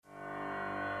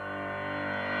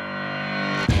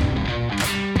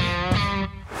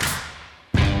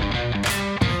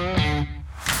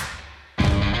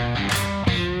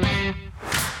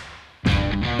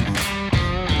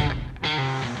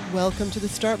welcome to the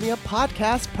Start Me Up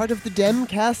podcast, part of the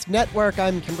Demcast Network.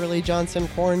 I'm Kimberly Johnson,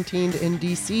 quarantined in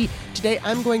D.C. Today,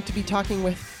 I'm going to be talking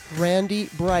with Randy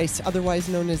Bryce, otherwise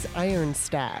known as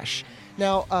Ironstache.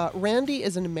 Now, Randy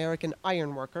is an American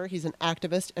iron worker. He's an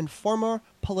activist and former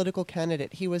political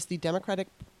candidate. He was the Democratic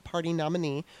Party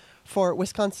nominee for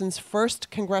Wisconsin's first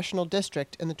congressional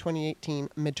district in the 2018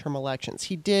 midterm elections.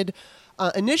 He did,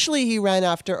 initially he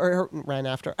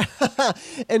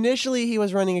initially he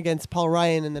was running against Paul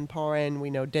Ryan, and then Paul Ryan,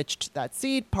 we know, ditched that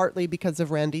seat, partly because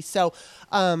of Randy. So,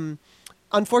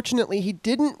 unfortunately, he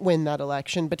didn't win that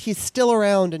election, but he's still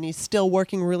around and he's still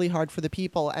working really hard for the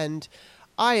people. And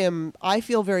I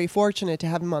feel very fortunate to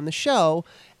have him on the show.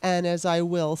 And as I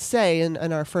will say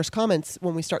in our first comments,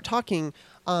 when we start talking,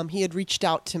 he had reached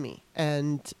out to me,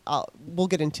 and we'll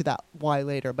get into that why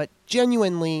later, but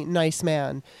genuinely nice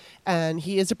man. And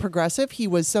he is a progressive. He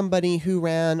was somebody who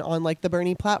ran on like the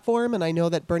Bernie platform, and I know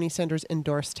that Bernie Sanders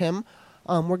endorsed him.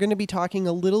 We're going to be talking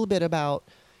a little bit about,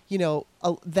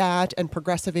 that and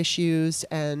progressive issues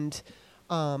and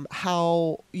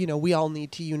how, we all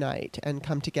need to unite and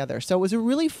come together. So it was a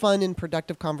really fun and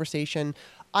productive conversation.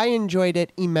 I enjoyed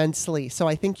it immensely, so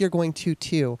I think you're going to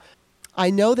too. I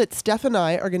know that Steph and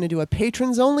I are going to do a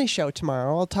patrons-only show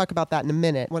tomorrow. I'll talk about that in a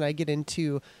minute when I get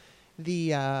into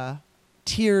the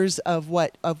tiers of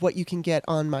what you can get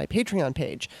on my Patreon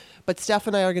page. But Steph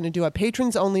and I are going to do a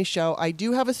patrons-only show. I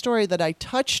do have a story that I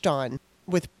touched on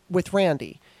with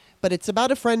Randy, but it's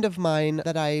about a friend of mine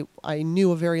that I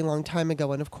knew a very long time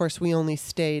ago, and of course we only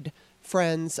stayed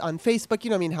friends on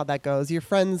Facebook. How that goes. You're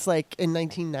friends like in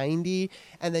 1990,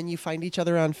 and then you find each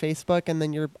other on Facebook, and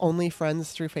then you're only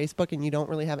friends through Facebook, and you don't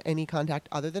really have any contact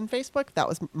other than Facebook. That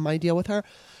was my deal with her.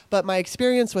 But my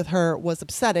experience with her was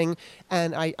upsetting,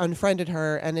 and I unfriended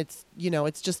her, and it's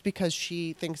just because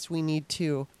she thinks we need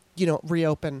to,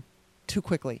 reopen too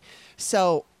quickly.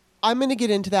 So I'm going to get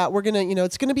into that. We're going to,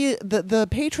 it's going to be, the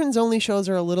patrons only shows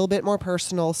are a little bit more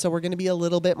personal. So we're going to be a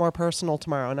little bit more personal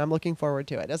tomorrow, and I'm looking forward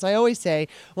to it. As I always say,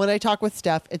 when I talk with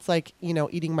Steph, it's like,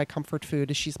 eating my comfort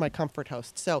food. She's my comfort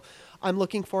host. So I'm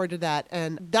looking forward to that.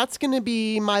 And that's going to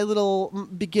be my little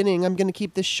beginning. I'm going to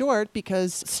keep this short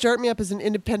because Start Me Up is an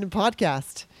independent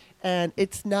podcast, and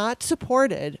it's not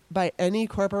supported by any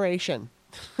corporation.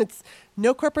 It's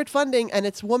no corporate funding, and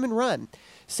it's woman run.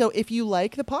 So if you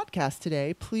like the podcast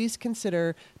today, please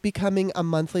consider becoming a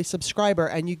monthly subscriber.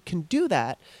 And you can do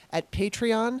that at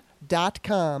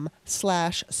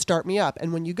patreon.com/startmeup.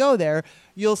 And when you go there,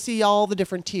 you'll see all the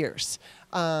different tiers.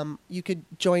 You could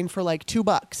join for like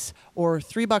 $2 or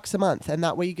 $3 a month. And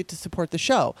that way you get to support the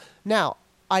show. Now,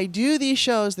 I do these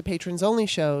shows, the patrons only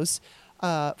shows,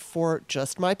 for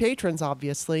just my patrons,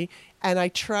 obviously. And I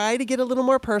try to get a little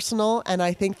more personal. And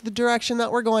I think the direction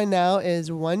that we're going now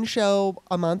is one show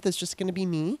a month is just going to be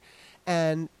me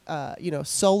and,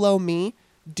 solo me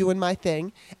doing my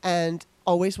thing, and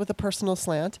always with a personal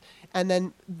slant. And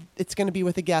then it's going to be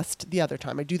with a guest the other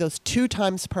time. I do those 2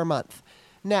 times per month.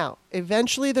 Now,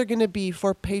 eventually they're going to be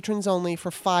for patrons only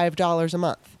for $5 a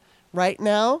month. Right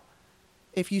now,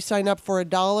 if you sign up for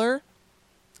 $1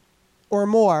 or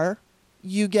more,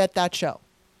 you get that show.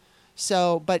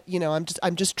 So, but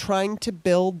I'm just trying to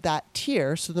build that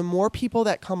tier. So the more people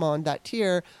that come on that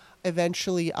tier,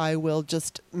 eventually I will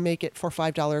just make it for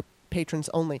 $5 patrons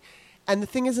only. And the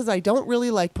thing is I don't really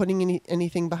like putting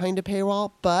anything behind a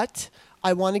paywall, but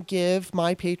I want to give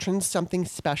my patrons something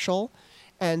special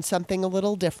and something a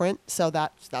little different. So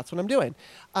that's what I'm doing.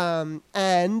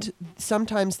 And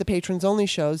sometimes the patrons only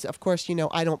shows, of course,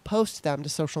 I don't post them to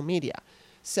social media.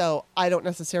 So I don't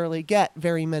necessarily get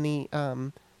very many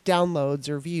downloads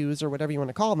or views or whatever you want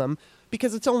to call them,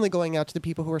 because it's only going out to the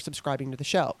people who are subscribing to the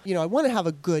show. I want to have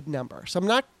a good number. So I'm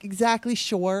not exactly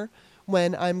sure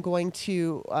when I'm going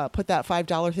to put that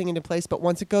 $5 thing into place, but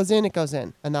once it goes in,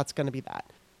 and that's going to be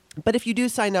that. But if you do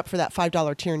sign up for that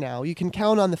 $5 tier now, you can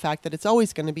count on the fact that it's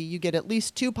always going to be, you get at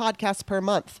least 2 podcasts per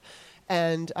month,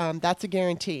 and that's a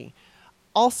guarantee.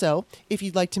 Also, if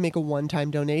you'd like to make a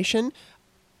one-time donation,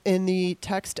 in the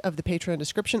text of the Patreon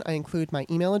description, I include my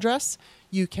email address.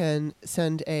 You can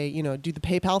send do the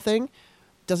PayPal thing.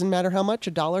 Doesn't matter how much,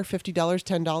 $1, $50,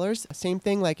 $10. Same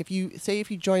thing. Like if you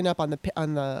join up on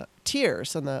the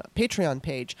tiers on the Patreon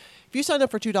page, if you sign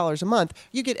up for $2 a month,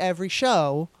 you get every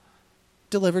show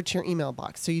delivered to your email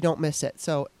box, so you don't miss it.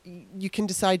 So you can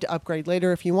decide to upgrade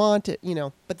later if you want,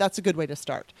 but that's a good way to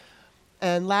start.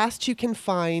 And last, you can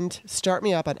find Start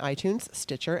Me Up on iTunes,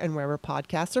 Stitcher, and wherever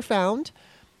podcasts are found.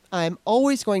 I'm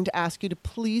always going to ask you to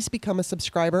please become a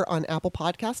subscriber on Apple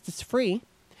Podcasts. It's free.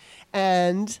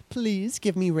 And please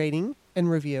give me rating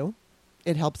and review.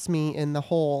 It helps me in the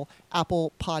whole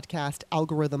Apple podcast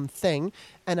algorithm thing,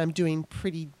 and I'm doing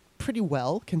pretty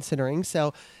well considering.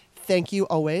 So thank you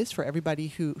always for everybody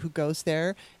who goes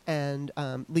there and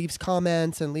leaves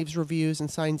comments and leaves reviews and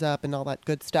signs up and all that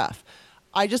good stuff.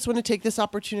 I just want to take this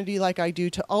opportunity, like I do,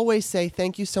 to always say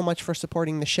thank you so much for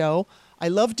supporting the show. I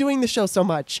love doing the show so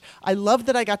much. I love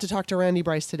that I got to talk to Randy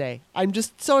Bryce today. I'm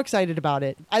just so excited about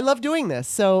it. I love doing this.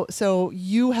 So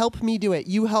you help me do it.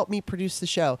 You help me produce the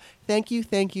show. Thank you,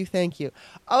 thank you, thank you.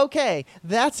 Okay,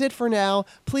 that's it for now.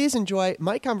 Please enjoy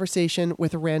my conversation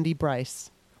with Randy Bryce.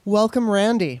 Welcome,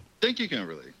 Randy. Thank you,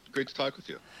 Kimberly. Great to talk with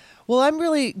you. Well, I'm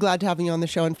really glad to have you on the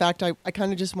show. In fact, I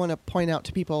kind of just want to point out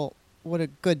to people what a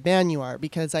good man you are,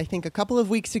 because I think a couple of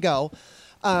weeks ago,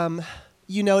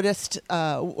 you noticed,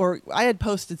 or I had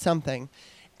posted something,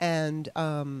 and,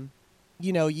 I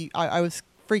was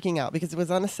freaking out because it was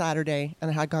on a Saturday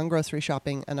and I had gone grocery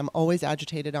shopping, and I'm always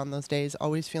agitated on those days,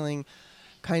 always feeling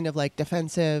kind of like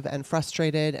defensive and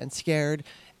frustrated and scared.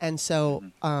 And so,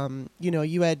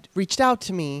 you had reached out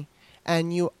to me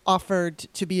and you offered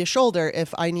to be a shoulder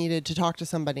if I needed to talk to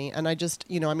somebody. And I just,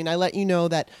 I let you know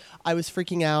that I was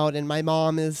freaking out, and my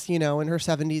mom is, in her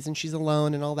 70s and she's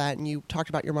alone and all that. And you talked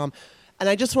about your mom. And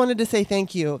I just wanted to say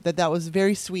thank you, that was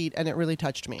very sweet and it really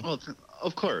touched me. Well,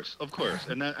 of course.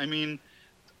 And that,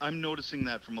 I'm noticing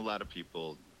that from a lot of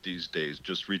people these days,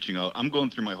 just reaching out. I'm going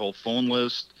through my whole phone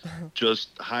list, just,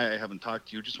 hi, I haven't talked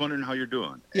to you, just wondering how you're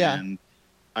doing. Yeah. And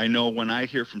I know when I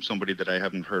hear from somebody that I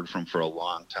haven't heard from for a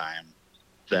long time,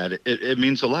 that it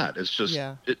means a lot. It's just,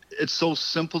 it's so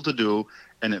simple to do,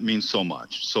 and it means so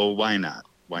much. So why not?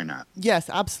 Why not? Yes,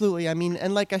 absolutely.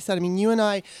 And like I said, you and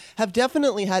I have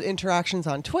definitely had interactions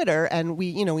on Twitter, and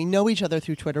we know each other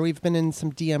through Twitter. We've been in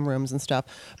some DM rooms and stuff,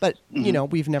 but,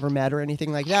 we've never met or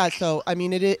anything like that. So,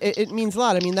 it means a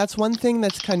lot. That's one thing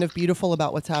that's kind of beautiful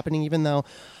about what's happening, even though,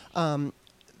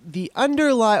 the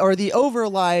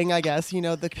overlying, I guess,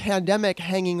 the pandemic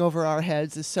hanging over our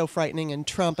heads is so frightening, and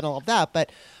Trump and all of that.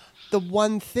 But the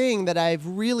one thing that I've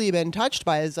really been touched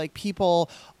by is like people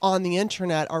on the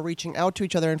internet are reaching out to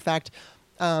each other. In fact,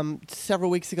 several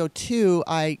weeks ago too,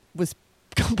 I was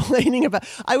complaining about,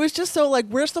 I was just so like,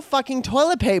 where's the fucking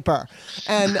toilet paper?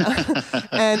 And,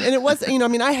 and it was,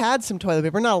 I had some toilet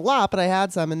paper, not a lot, but I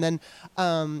had some. And then,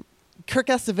 Kirk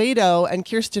Acevedo and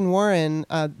Kirsten Warren,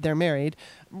 they're married,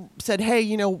 said,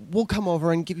 hey, we'll come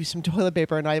over and give you some toilet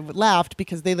paper. And I laughed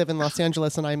because they live in Los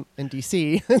Angeles and I'm in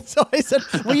D.C. And so I said,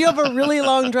 well, you have a really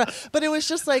long drive. But it was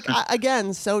just like,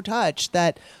 again, so touched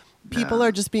that people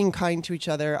are just being kind to each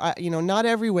other. Not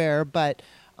everywhere, but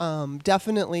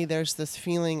definitely there's this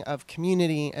feeling of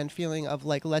community and feeling of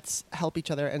like, let's help each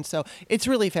other. And so it's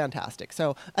really fantastic.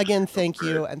 So again, thank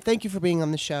you. And thank you for being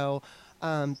on the show.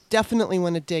 Definitely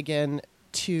want to dig in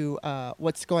to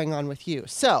what's going on with you.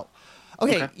 So,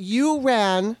 okay, you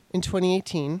ran in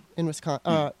 2018 in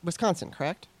Wisconsin,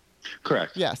 correct?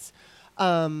 Correct. Yes.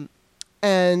 And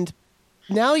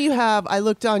now you have, I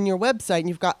looked on your website and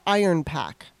you've got Iron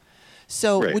Pack.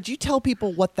 So would you tell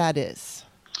people what that is?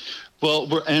 Well,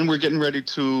 we're getting ready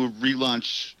to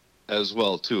relaunch as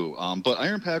well, too. But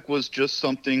Iron Pack was just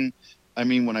something,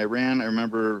 when I ran, I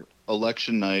remember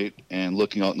election night and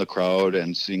looking out in the crowd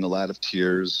and seeing a lot of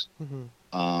tears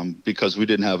because we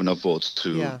didn't have enough votes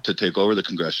to take over the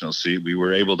congressional seat. We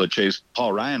were able to chase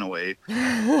Paul Ryan away.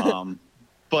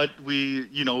 But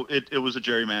it was a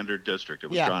gerrymandered district. It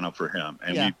was drawn up for him.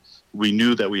 And we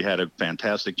knew that we had a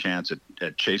fantastic chance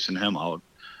at chasing him out.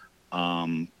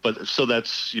 But so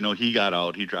that's, he got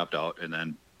out, he dropped out, and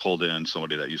then pulled in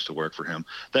somebody that used to work for him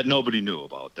that nobody knew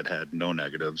about, that had no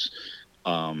negatives.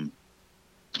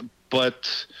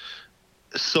 But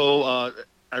so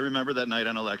I remember that night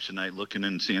on election night looking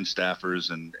and seeing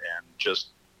staffers and just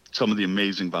some of the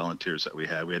amazing volunteers that we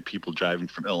had. We had people driving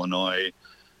from Illinois.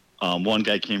 One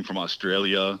guy came from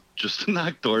Australia just to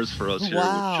knock doors for us here.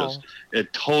 Wow.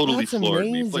 It totally floored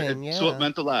me. But so it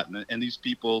meant a lot. And these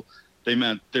people, they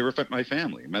were my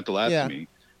family. It meant a lot to me.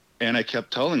 And I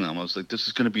kept telling them, I was like, this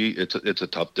is going to be, it's a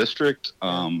tough district.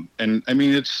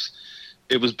 It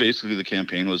was basically, the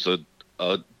campaign was a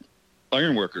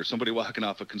iron worker, somebody walking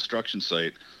off a construction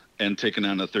site and taking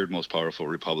on the third most powerful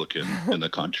Republican in the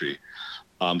country.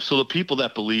 So the people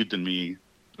that believed in me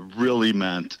really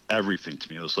meant everything to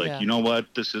me. It was like, you know what,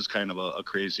 this is kind of a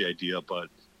crazy idea, but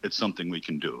it's something we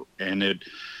can do. And it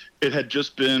had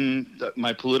just been,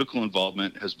 my political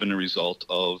involvement has been a result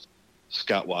of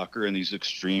Scott Walker and these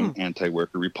extreme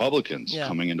anti-worker Republicans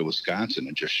coming into Wisconsin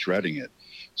and just shredding it.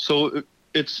 So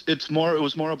it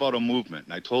was more about a movement.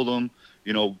 And I told them,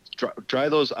 dry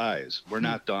those eyes. We're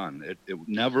not done. It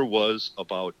never was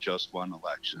about just one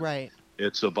election. Right.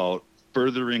 It's about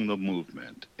furthering the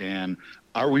movement? And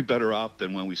are we better off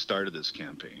than when we started this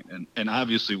campaign? And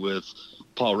obviously with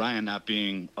Paul Ryan not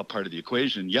being a part of the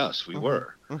equation, yes, we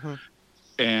were.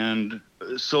 And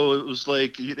so it was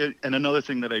like, and another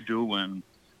thing that I do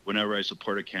whenever I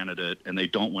support a candidate and they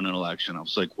don't win an election, I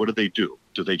was like, what do?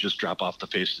 Do they just drop off the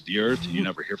face of the earth and you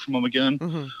never hear from them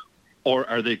again? Or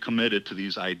are they committed to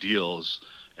these ideals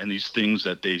and these things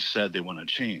that they said they want to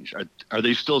change? Are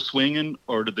they still swinging,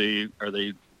 or are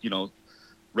they,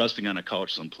 resting on a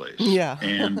couch someplace? Yeah.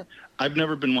 And I've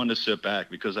never been one to sit back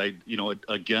because I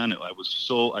was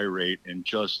so irate and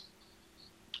just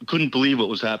couldn't believe what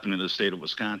was happening in the state of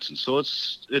Wisconsin. So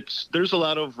there's a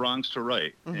lot of wrongs to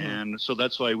right. And so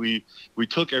that's why we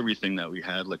took everything that we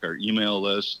had, like our email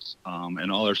list,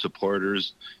 and all our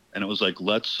supporters. And it was like,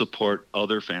 let's support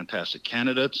other fantastic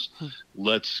candidates.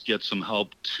 Let's get some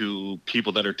help to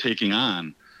people that are taking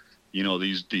on,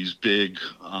 these big,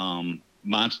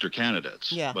 monster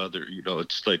candidates. Yeah. Whether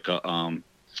it's like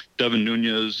Devin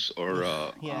Nunes or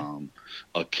a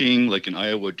King, like in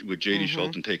Iowa with JD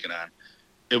Scholten taking on.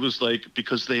 It was like,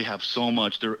 because they have so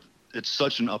much, it's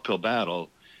such an uphill battle,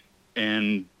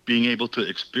 and being able to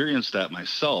experience that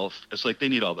myself, it's like they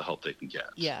need all the help they can get.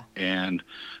 Yeah. And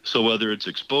so whether it's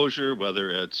exposure,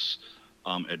 whether it's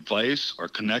advice or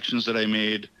connections that I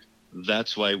made,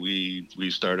 that's why we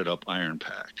started up Iron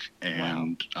Pack,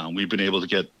 and we've been able to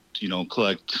get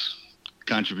collect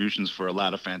contributions for a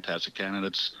lot of fantastic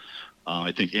candidates.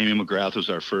 I think Amy McGrath was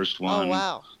our first one. Oh,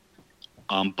 wow.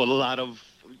 But a lot of,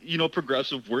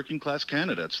 progressive working class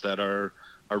candidates that are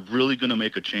really going to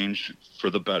make a change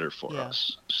for the better for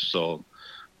us. So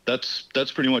that's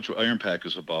pretty much what Iron Pack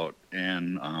is about.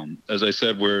 And as I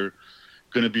said, we're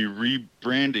going to be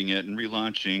rebranding it and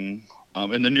relaunching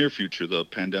in the near future. The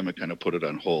pandemic kind of put it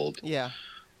on hold. Yeah.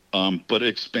 But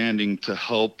expanding to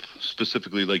help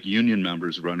specifically like union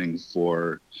members running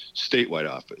for statewide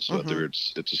office, whether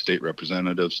it's a state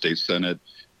representative, state senate,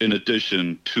 in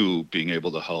addition to being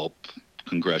able to help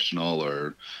congressional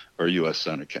or U.S.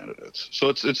 Senate candidates. So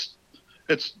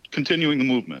it's continuing the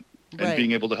movement and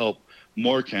being able to help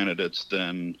more candidates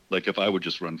than like if I would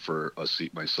just run for a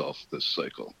seat myself this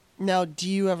cycle. Now, do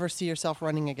you ever see yourself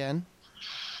running again?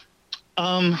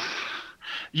 I've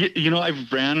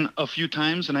ran a few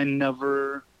times and I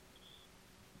never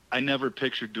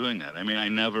pictured doing that. I mean, I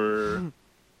never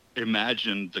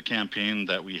imagined the campaign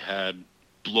that we had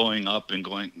blowing up and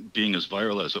being as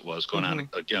viral as it was going on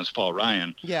against Paul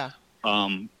Ryan. Yeah.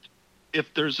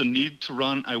 If there's a need to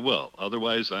run, I will.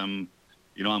 Otherwise, I'm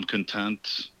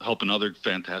content helping other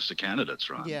fantastic candidates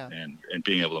run and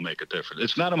being able to make a difference.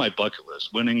 It's not on my bucket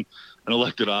list. Winning an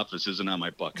elected office isn't on my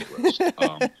bucket list.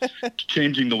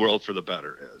 Changing the world for the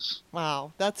better is.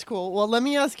 Wow, that's cool. Well, let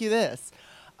me ask you this.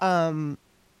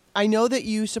 I know that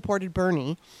you supported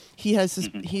Bernie. He has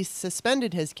he's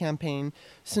suspended his campaign.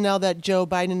 So now that Joe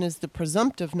Biden is the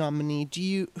presumptive nominee,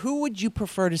 who would you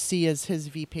prefer to see as his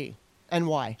VP, and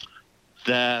why?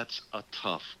 That's a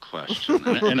tough question,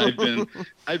 and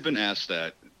I've been asked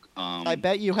that. I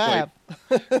bet you have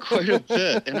quite a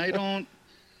bit, and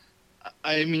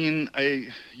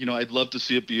I'd love to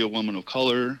see it be a woman of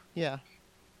color. Yeah.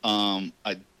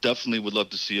 I definitely would love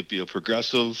to see it be a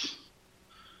progressive.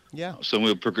 Yeah.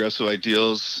 Someone with progressive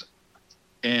ideals,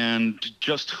 and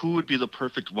just who would be the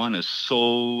perfect one is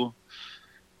so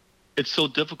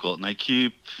difficult, and I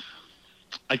keep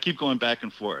going back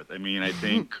and forth. I mean, I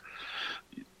think.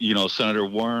 Senator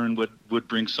Warren would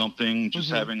bring something,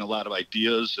 just having a lot of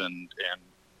ideas and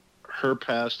her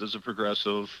past as a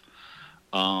progressive.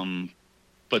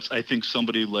 But I think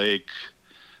somebody like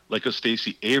a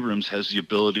Stacey Abrams has the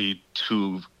ability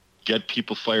to get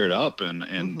people fired up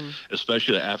and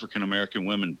especially the African-American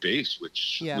women base,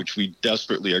 which we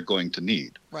desperately are going to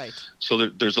need. Right. So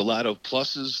there's a lot of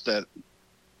pluses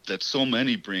that so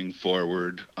many bring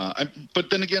forward.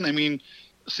 But then again, I mean,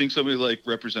 seeing somebody like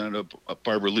Representative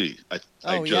Barbara Lee, I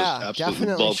just absolutely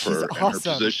definitely. love her and her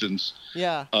positions.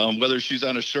 Yeah. Whether she's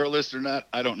on a short list or not,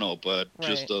 I don't know, but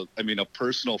just a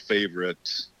personal favorite.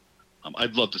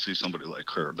 I'd love to see somebody like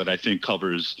her that I think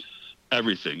covers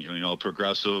everything.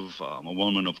 Progressive, a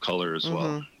woman of color as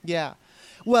well. Yeah.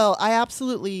 Well, I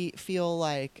absolutely feel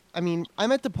like, I'm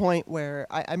at the point where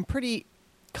I'm pretty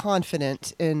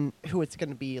confident in who it's going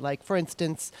to be. Like, for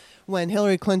instance, when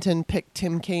Hillary Clinton picked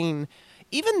Tim Kaine,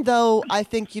 even though I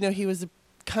think, he was a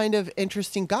kind of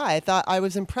interesting guy, I thought I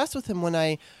was impressed with him when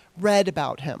I read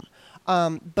about him.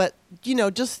 But,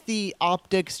 just the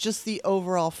optics, just the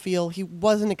overall feel, he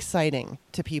wasn't exciting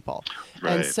to people.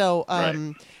 Right. And so, Right.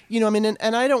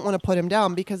 and I don't want to put him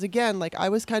down because, again, like I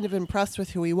was kind of impressed with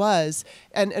who he was.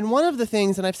 And one of the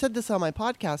things, and I've said this on my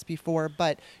podcast before,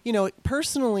 but,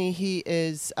 personally, he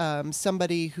is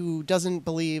somebody who doesn't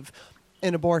believe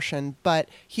in abortion, but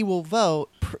he will vote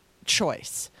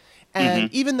choice.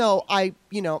 And even though I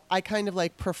kind of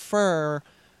like prefer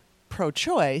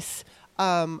pro-choice,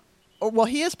 well,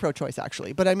 he is pro-choice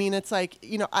actually, but I mean, it's like,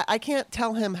 I can't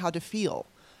tell him how to feel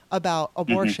about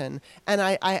abortion. And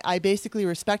I basically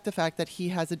respect the fact that he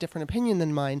has a different opinion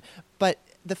than mine, but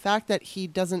the fact that he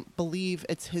doesn't believe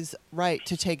it's his right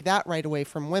to take that right away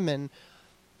from women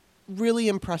really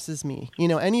impresses me.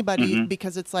 Anybody,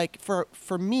 because it's like,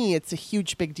 for me, it's a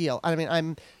huge big deal. I mean,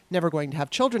 I'm never going to have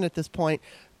children at this point,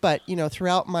 but,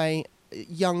 throughout my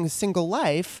young single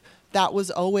life, that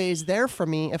was always there for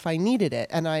me if I needed it.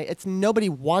 And nobody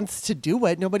wants to do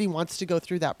it. Nobody wants to go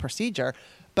through that procedure.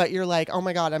 But you're like, oh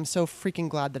my God, I'm so freaking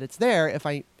glad that it's there if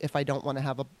I don't want to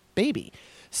have a baby.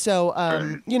 So,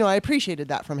 I appreciated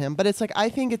that from him. But it's like, I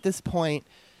think at this point,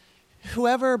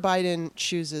 whoever Biden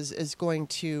chooses is going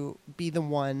to be the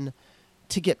one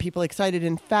to get people excited.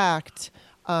 In fact,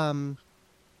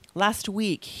 last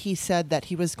week he said that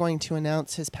he was going to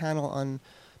announce his panel on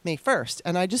May 1st.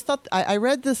 And I just thought, I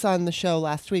read this on the show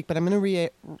last week, but I'm going to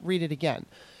read it again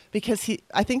because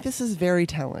I think this is very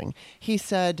telling. He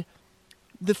said,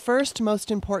 the first most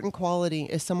important quality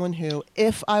is someone who,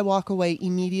 if I walk away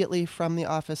immediately from the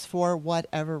office for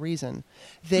whatever reason,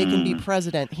 they can be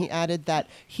president. He added that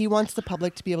he wants the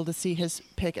public to be able to see his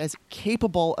pick as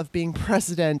capable of being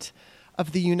president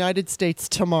of the United States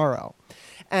tomorrow.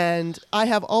 And I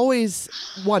have always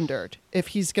wondered if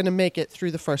he's going to make it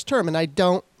through the first term. And I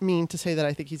don't mean to say that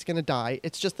I think he's going to die.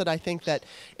 It's just that I think that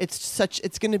it's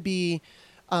going to be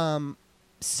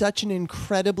such an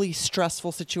incredibly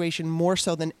stressful situation, more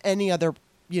so than any other,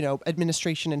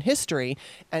 administration in history.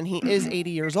 And he is 80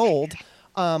 years old.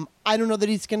 I don't know that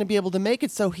he's going to be able to make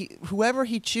it. So whoever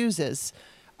he chooses,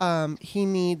 he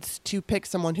needs to pick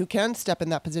someone who can step in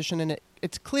that position. And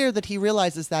it's clear that he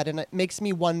realizes that. And it makes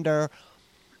me wonder,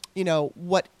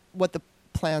 what the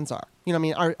plans are. I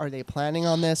mean, are they planning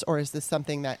on this, or is this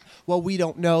something that, well, we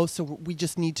don't know, so we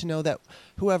just need to know that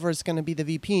whoever is going to be the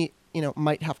VP,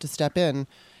 might have to step in.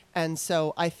 And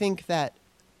so I think that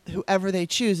whoever they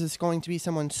choose is going to be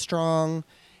someone strong,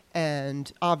 and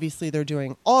obviously they're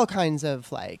doing all kinds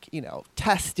of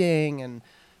testing and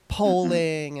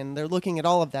polling, and they're looking at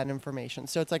all of that information.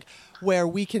 So it's like where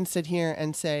we can sit here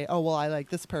and say, oh, well, I like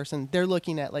this person. They're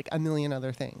looking at like a million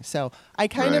other things. So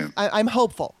I'm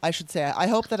hopeful, I should say. I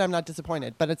hope that I'm not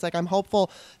disappointed, but it's like I'm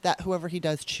hopeful that whoever he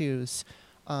does choose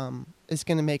is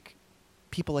going to make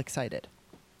people excited.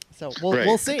 So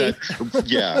we'll see.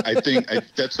 I think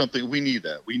that's something we need.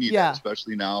 We need that,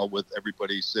 especially now with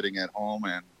everybody sitting at home,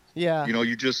 and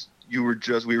we were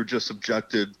just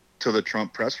subjected to the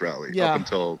Trump press rally up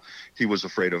until he was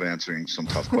afraid of answering some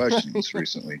tough questions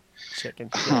recently.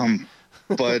 Chicken.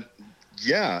 But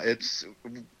it's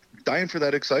dying for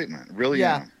that excitement. Really,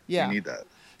 we need that.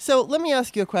 So let me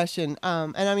ask you a question.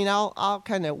 And I mean, I'll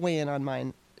kind of weigh in on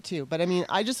mine too. But I mean,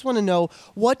 I just want to know,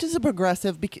 what does a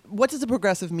progressive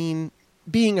mean?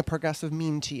 Being a progressive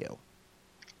mean to you?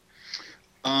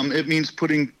 It means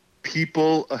putting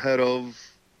people ahead of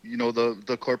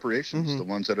the corporations, the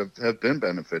ones that have been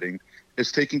benefiting,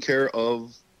 is taking care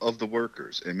of the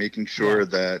workers and making sure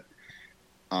that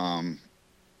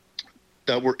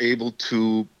that we're able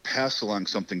to pass along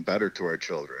something better to our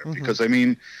children. Because I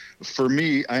mean, for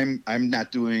me, I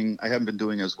haven't been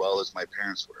doing as well as my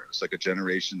parents were. It's like a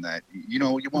generation that you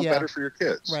want better for your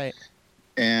kids, right?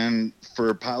 And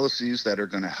for policies that are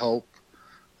going to help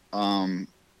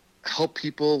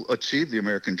people achieve the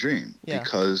American dream,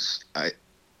 because I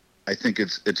think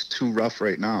it's too rough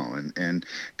right now, and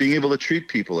being able to treat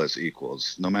people as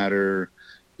equals, no matter,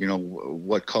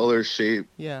 what color, shape,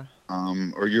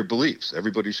 or your beliefs.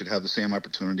 Everybody should have the same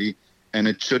opportunity, and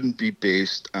it shouldn't be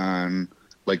based on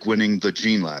like winning the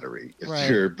gene lottery. If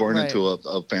you're born into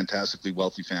a fantastically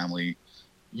wealthy family,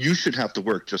 you should have to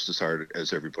work just as hard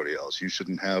as everybody else. You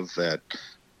shouldn't have that.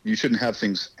 You shouldn't have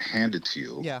things handed to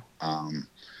you.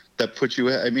 That puts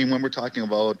you. I mean, when we're talking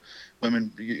about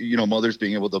women, mothers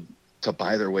being able to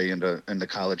buy their way into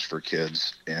college for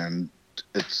kids, and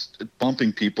it's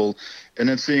bumping people, and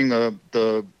then seeing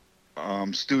the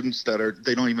students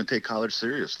they don't even take college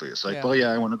seriously. It's like,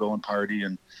 I want to go and party,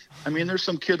 and I mean, there's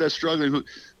some kid that's struggling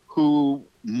who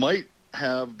might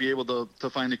be able to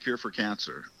find a cure for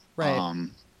cancer. Right.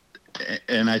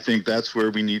 And I think that's where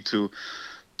we need to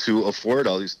to afford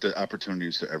all these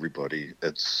opportunities to everybody.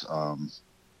 It's,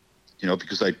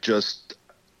 because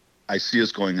I see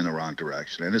us going in the wrong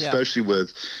direction. And especially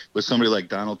with somebody like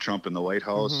Donald Trump in the White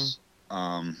House,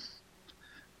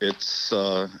 it's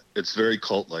very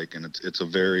cult-like, and it's a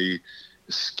very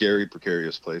scary,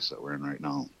 precarious place that we're in right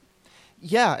now.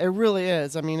 Yeah, it really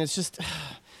is. I mean, it's just,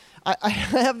 I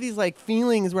have these like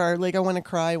feelings where like I want to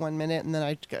cry one minute and then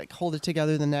I like, hold it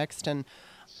together the next. And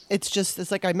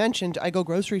it's like I mentioned, I go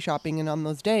grocery shopping, and on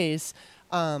those days,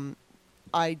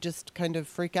 I just kind of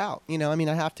freak out. I mean,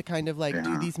 I have to kind of like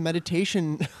do these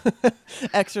meditation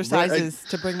exercises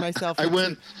to bring myself.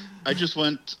 I just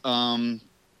went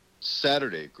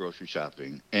Saturday grocery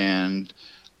shopping, and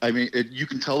I mean, you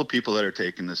can tell the people that are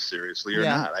taking this seriously or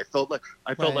not. I felt like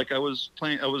I was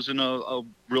in a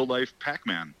real life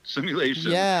Pac-Man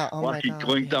simulation. Yeah,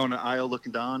 going down an aisle,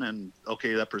 looking down, and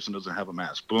okay, that person doesn't have a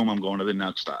mask. Boom, I'm going to the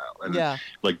next aisle, and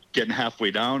like getting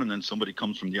halfway down, and then somebody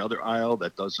comes from the other aisle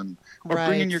that doesn't, or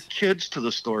bringing your kids to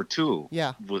the store too.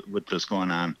 Yeah, with this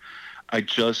going on, I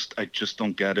just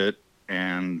don't get it,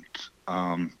 and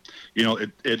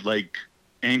it like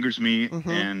angers me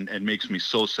and makes me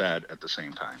so sad at the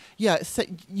same time. Yeah, so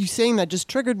you saying that just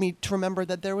triggered me to remember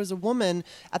that there was a woman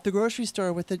at the grocery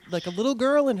store with a little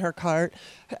girl in her cart,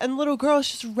 and the little girl is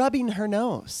just rubbing her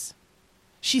nose.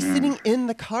 She's sitting in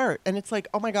the cart, and it's like,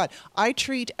 oh my God. I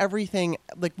treat everything,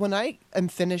 like when I am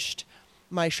finished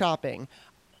my shopping,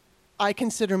 I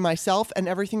consider myself and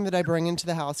everything that I bring into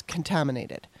the house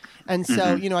contaminated. And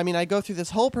so, I go through this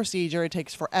whole procedure. It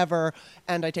takes forever.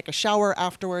 And I take a shower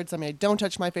afterwards. I mean, I don't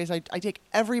touch my face. I take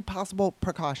every possible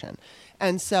precaution.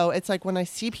 And so it's like when I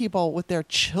see people with their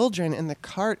children in the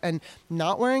cart and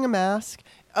not wearing a mask,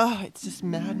 it's just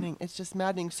maddening. It's just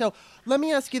maddening. So let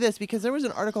me ask you this, because there was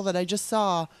an article that I just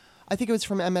saw, I think it was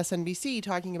from MSNBC,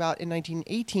 talking about in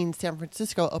 1918, San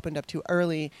Francisco opened up too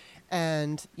early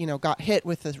and, got hit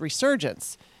with a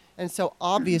resurgence. And so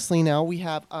obviously now we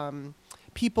have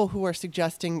people who are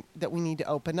suggesting that we need to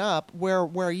open up. Where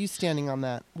are you standing on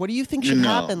that? What do you think should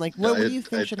happen? Like, what do you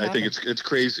think should happen? I think it's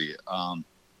crazy. And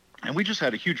we just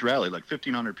had a huge rally, like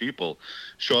 1,500 people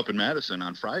show up in Madison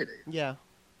on Friday. Yeah.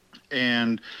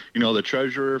 And, the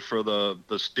treasurer for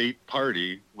the state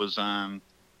party was on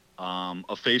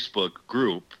a Facebook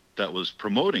group that was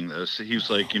promoting this. He's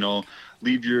like,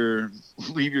 leave your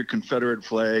Confederate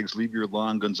flags, leave your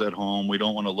long guns at home. We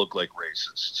don't want to look like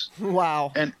racists.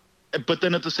 Wow. But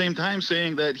then at the same time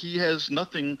saying that he has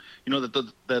nothing,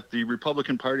 that the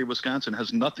Republican Party of Wisconsin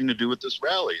has nothing to do with this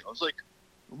rally. I was like,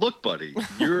 look, buddy,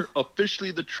 you're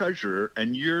officially the treasurer,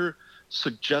 and you're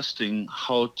suggesting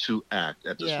how to act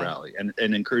at this rally and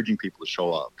encouraging people to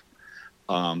show up.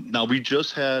 Now we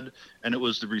just had, and it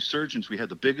was the resurgence, we had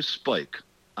the biggest spike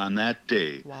on that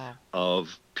day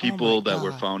of people that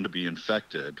were found to be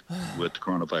infected with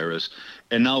coronavirus.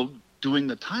 And now doing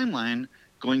the timeline,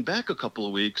 going back a couple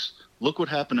of weeks, look what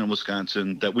happened in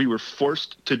Wisconsin that we were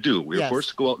forced to do. We were forced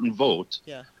to go out and vote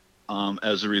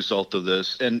as a result of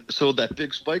this. And so that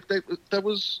big spike,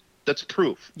 that's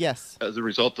proof. Yes. As a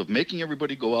result of making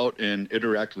everybody go out and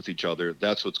interact with each other,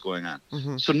 that's what's going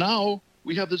on. So now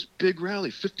we have this big rally,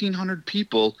 1,500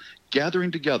 people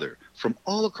gathering together from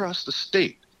all across the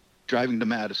state, driving to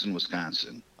Madison,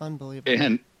 Wisconsin. Unbelievable.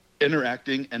 And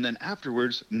interacting, and then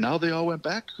afterwards, now they all went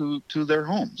back to their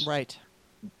homes. Right.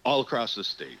 All across the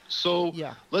state. So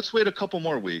let's wait a couple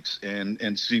more weeks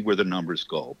and see where the numbers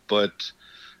go. But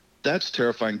that's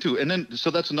terrifying too. And then,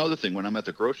 so that's another thing. When I'm at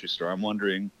the grocery store, I'm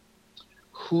wondering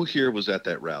who here was at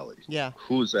that rally? Yeah.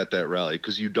 Who was at that rally?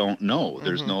 Because you don't know.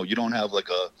 There's you don't have like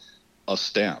a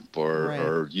stamp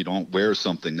or you don't wear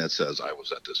something that says I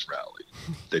was at this rally.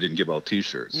 They didn't give out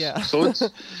T-shirts. Yeah. So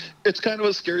it's kind of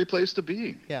a scary place to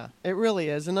be. Yeah, it really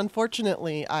is. And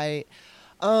unfortunately,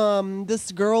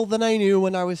 this girl that I knew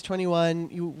when I was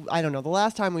 21, I don't know, the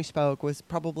last time we spoke was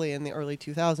probably in the early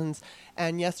 2000s.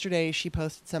 And yesterday she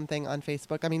posted something on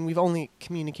Facebook. I mean, we've only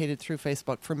communicated through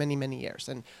Facebook for many, many years.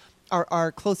 And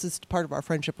our closest part of our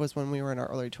friendship was when we were in our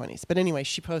early 20s. But anyway,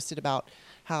 she posted about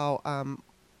how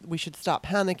we should stop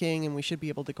panicking and we should be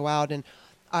able to go out. And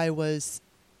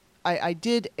I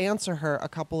did answer her a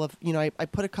couple of, I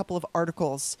put a couple of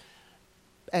articles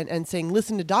and saying,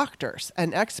 listen to doctors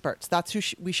and experts. That's who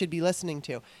we should be listening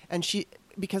to. And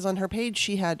because on her page,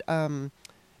 she had,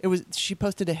 she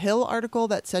posted a Hill article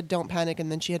that said don't panic,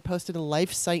 and then she had posted a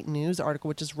LifeSite News article,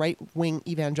 which is right-wing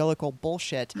evangelical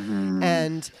bullshit.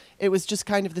 And it was just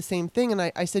kind of the same thing. And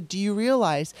I said, do you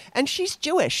realize, and she's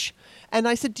Jewish, and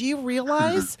I said, do you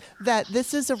realize that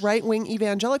this is a right-wing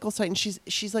evangelical site? And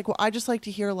she's like, well, I just like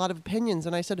to hear a lot of opinions.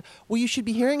 And I said, well, you should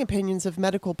be hearing opinions of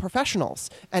medical professionals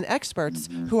and experts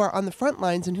who are on the front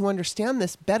lines and who understand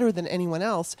this better than anyone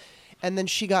else. And then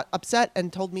she got upset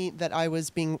and told me that I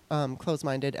was being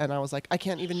closed-minded. And I was like, I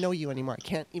can't even know you anymore. I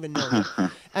can't even know you.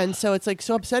 And so it's like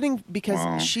so upsetting because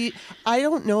I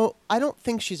don't know. I don't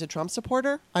think she's a Trump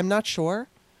supporter. I'm not sure.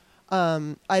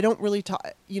 I don't really talk,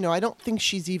 I don't think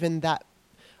she's even that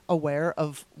aware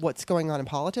of what's going on in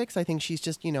politics. I think she's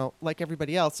just, like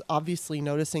everybody else, obviously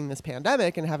noticing this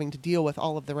pandemic and having to deal with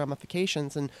all of the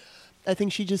ramifications. And I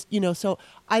think she just, so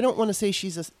I don't want to say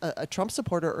she's a Trump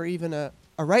supporter or even a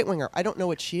right winger. I don't know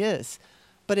what she is,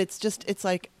 but it's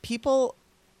like people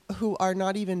who are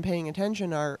not even paying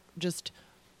attention are just,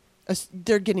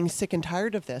 they're getting sick and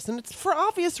tired of this. And it's for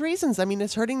obvious reasons. I mean,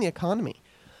 it's hurting the economy,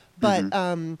 but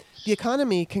the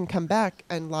economy can come back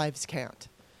and lives can't.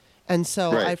 And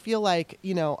so I feel like,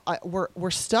 we're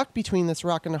stuck between this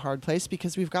rock and a hard place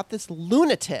because we've got this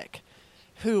lunatic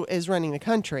who is running the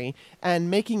country and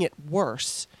making it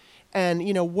worse. And,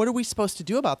 what are we supposed to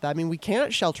do about that? I mean, we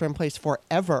can't shelter in place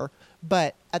forever,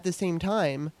 but at the same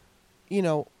time,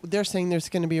 they're saying there's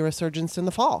going to be a resurgence in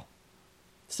the fall.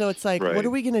 So it's like, what are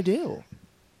we going to do?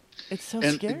 It's so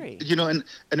scary. And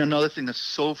another thing that's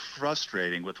so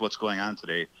frustrating with what's going on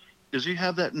today is you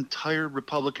have that entire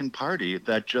Republican Party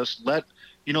that just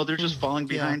they're just falling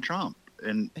behind Trump.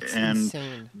 And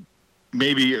insane.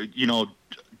 Maybe,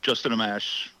 Justin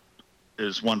Amash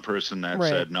is one person that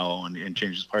said no and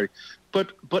changed his party.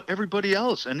 But everybody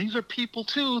else, and these are people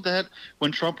too that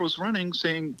when Trump was running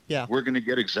saying we're going to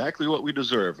get exactly what we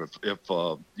deserve if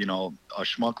a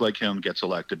schmuck like him gets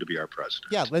elected to be our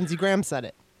president. Yeah, Lindsey Graham said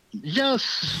it.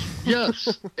 Yes.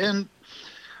 And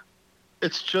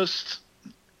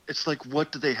it's like,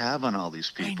 what do they have on all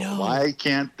these people? Why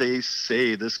can't they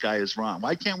say this guy is wrong?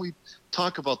 Why can't we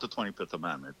talk about the 25th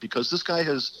Amendment? Because this guy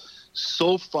has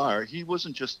so far, he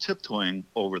wasn't just tiptoeing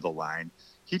over the line.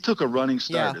 He took a running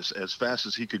start as fast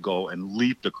as he could go and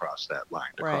leaped across that line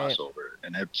to cross over.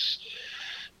 And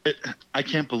I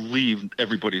can't believe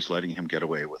everybody's letting him get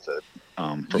away with it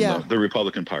from the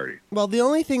Republican Party. Well, the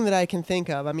only thing that I can think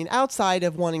of, I mean, outside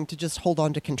of wanting to just hold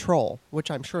on to control, which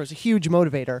I'm sure is a huge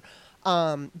motivator,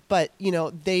 but,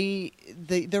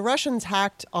 the Russians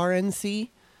hacked RNC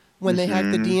when they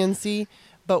hacked the DNC.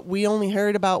 But we only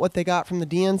heard about what they got from the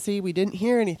DNC. We didn't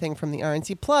hear anything from the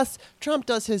RNC. Plus, Trump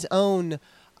does his own,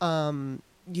 spying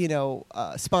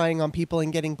on people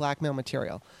and getting blackmail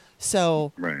material.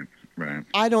 So right.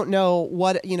 I don't know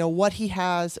what he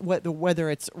has, whether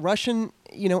it's Russian,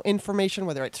 information,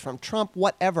 whether it's from Trump,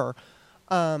 whatever.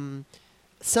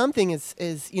 Something is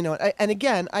and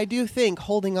again, I do think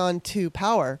holding on to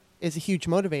power is a huge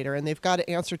motivator, and they've got to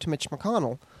answer to Mitch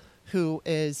McConnell, who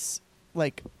is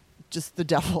like just the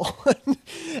devil.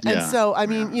 And so, I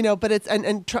mean, but it's,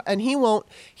 and he will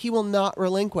not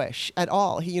relinquish at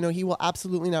all. He will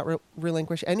absolutely not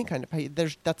relinquish any kind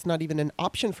of, that's not even an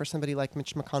option for somebody like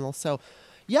Mitch McConnell. So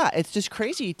yeah, it's just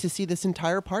crazy to see this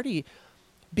entire party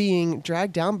being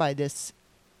dragged down by this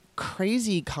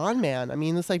crazy con man. I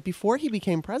mean, it's like before he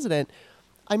became president,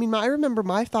 I mean, I remember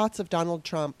my thoughts of Donald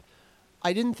Trump.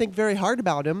 I didn't think very hard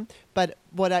about him, but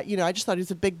I just thought he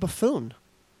was a big buffoon.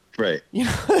 Right.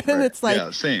 And it's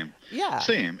like, same.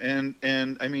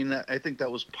 And I mean, I think that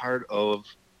was part of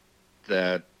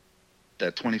that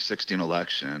 2016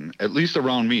 election, at least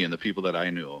around me and the people that I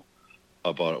knew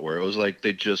about it, where it was like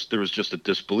there was just a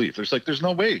disbelief. There's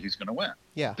no way he's going to win.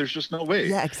 Yeah. There's just no way.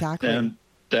 Yeah, exactly. And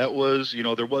that was,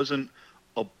 there wasn't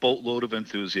a boatload of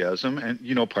enthusiasm.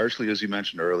 And, partially, as you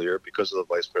mentioned earlier, because of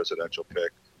the vice presidential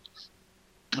pick.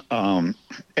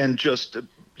 And just,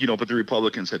 but the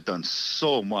Republicans had done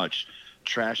so much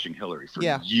trashing Hillary for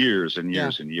years and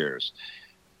years and years.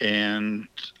 And,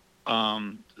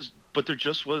 but there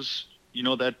just was,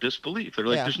 that disbelief. They're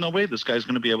like, there's no way this guy's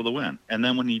going to be able to win. And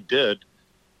then when he did,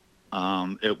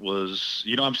 it was,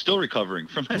 I'm still recovering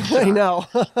from it. I know.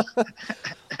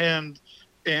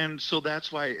 And so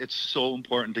that's why it's so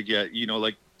important to get,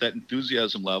 like that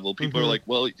enthusiasm level. People are like,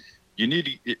 well, if you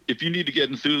need to get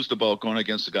enthused about going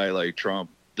against a guy like Trump,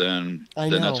 then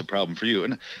that's a problem for you.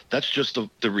 And that's just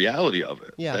the reality of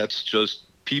it. Yeah. That's just,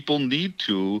 people need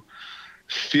to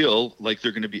feel like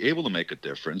they're going to be able to make a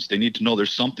difference. They need to know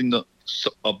there's something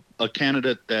a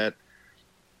candidate that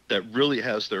really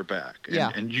has their back.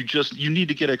 And you need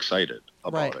to get excited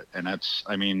about it. And that's,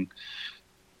 I mean,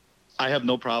 I have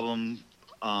no problem,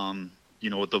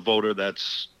 with the voter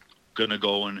that's going to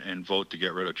go and vote to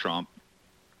get rid of Trump.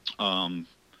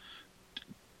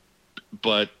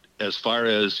 But as far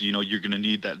as, you're going to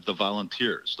need the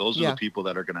volunteers. Those are the people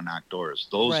that are going to knock doors.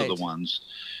 Those are the ones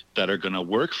that are going to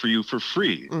work for you for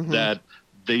free, that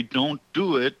they don't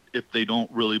do it if they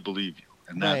don't really believe you.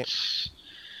 And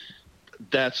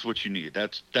that's what you need.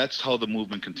 That's how the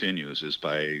movement continues, is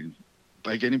by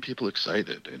getting people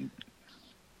excited. And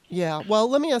yeah. Well,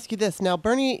 let me ask you this. Now,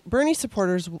 Bernie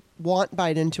supporters want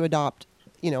Biden to adopt,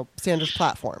 Sanders'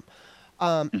 platform.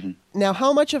 Now,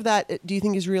 how much of that do you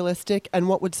think is realistic, and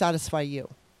what would satisfy you?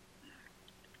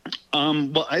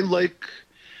 Well, I like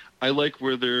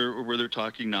where they're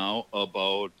talking now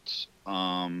about,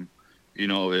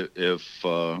 if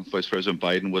Vice President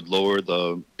Biden would lower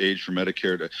the age for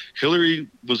Medicare Hillary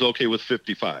was okay with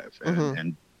 55,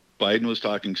 and Biden was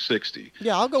talking 60.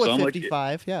 Yeah, I'll go with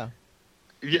 55. Yeah,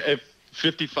 if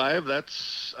 55, I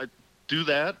do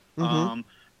that, and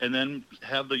then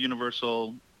have the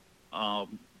universal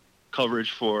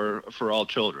coverage for all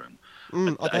children.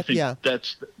 I think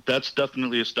that's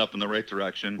definitely a step in the right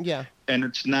direction. Yeah, and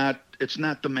it's not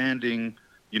demanding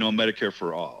Medicare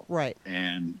for all. Right.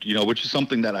 And which is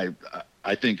something that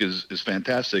I think is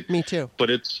fantastic. Me too.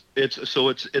 But it's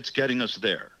getting us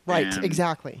there. Right. And,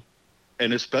 exactly.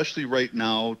 And especially right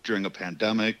now during a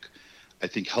pandemic, I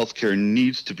think healthcare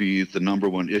needs to be the number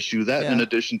one issue. That in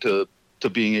addition to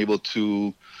being able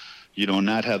to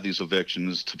not have these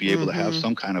evictions, to be able to have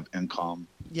some kind of income,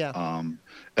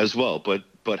 as well. But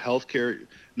healthcare,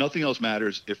 nothing else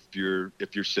matters if you're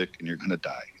sick and you're going to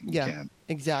die.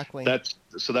 Exactly.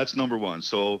 That's number one.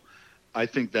 So I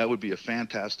think that would be a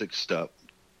fantastic step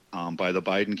by the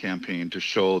Biden campaign to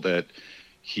show that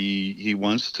he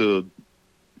wants to,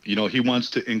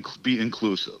 be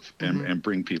inclusive and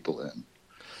bring people in.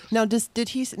 Now, did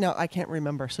he? Now I can't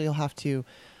remember, so you'll have to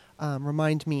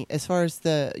remind me. As far as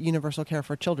the universal care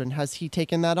for children, has he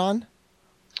taken that on?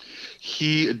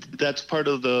 That's part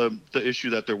of the issue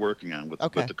that they're working on with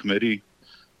the committee,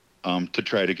 to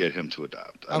try to get him to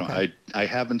adopt. I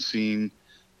haven't seen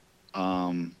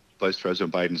Vice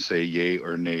President Biden say yay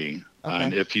or nay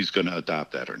on if he's going to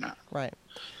adopt that or not. Right.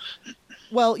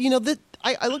 Well,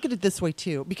 I look at it this way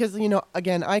too, because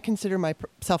again, I consider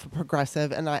myself a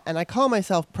progressive, and I call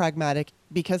myself pragmatic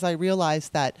because I realize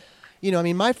that,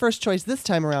 my first choice this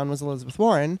time around was Elizabeth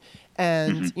Warren,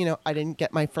 and I didn't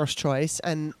get my first choice,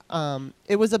 and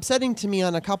it was upsetting to me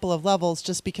on a couple of levels,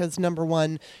 just because number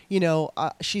one,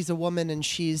 she's a woman, and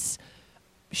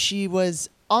she was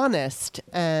honest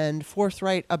and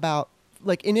forthright about.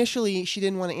 Like, initially, she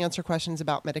didn't want to answer questions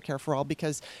about Medicare for all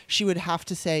because she would have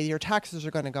to say your taxes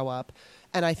are going to go up.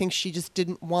 And I think she just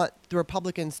didn't want the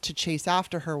Republicans to chase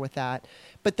after her with that.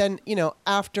 But then,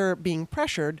 after being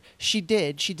pressured, she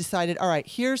did. She decided, all right,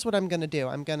 here's what I'm going to do.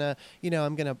 I'm going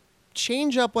to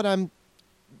change up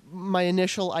my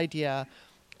initial idea.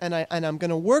 And I'm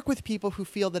going to work with people who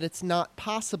feel that it's not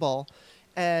possible.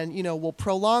 And, we'll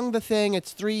prolong the thing.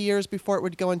 It's 3 years before it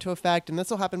would go into effect, and this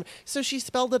will happen. So she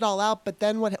spelled it all out, but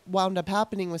then what wound up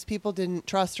happening was people didn't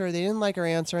trust her. They didn't like her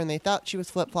answer, and they thought she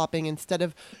was flip-flopping instead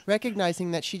of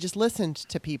recognizing that she just listened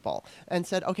to people and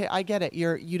said, okay, I get it.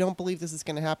 You don't believe this is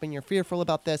going to happen. You're fearful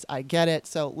about this. I get it.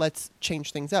 So let's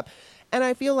change things up. And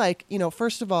I feel like,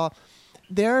 first of all,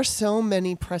 there are so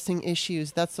many pressing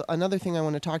issues. That's another thing I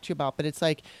want to talk to you about. But it's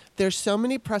like there's so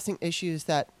many pressing issues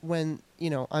that when,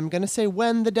 I'm going to say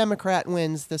when the Democrat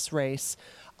wins this race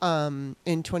in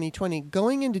 2020,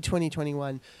 going into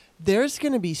 2021, there's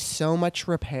going to be so much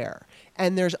repair.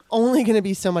 And there's only going to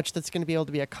be so much that's going to be able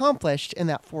to be accomplished in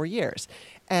that 4 years.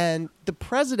 And the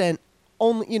president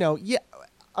only,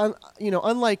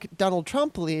 unlike Donald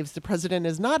Trump believes the president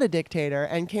is not a dictator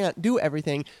and can't do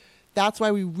everything. That's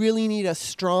why we really need a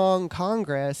strong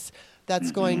Congress that's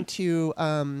going to,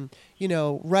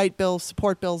 write bills,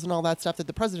 support bills, and all that stuff that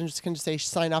the president just can just say,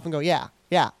 sign off and go, yeah.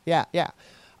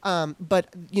 But,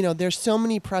 there's so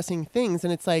many pressing things.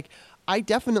 And it's like, I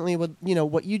definitely would,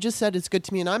 what you just said is good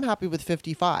to me, and I'm happy with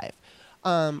 55.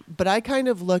 But I kind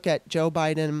of look at Joe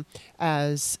Biden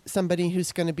as somebody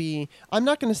who's going to be, I'm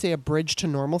not going to say a bridge to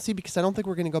normalcy, because I don't think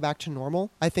we're going to go back to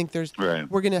normal. I think we're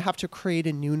going to have to create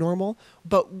a new normal,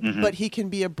 but he can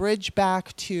be a bridge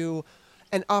back to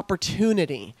an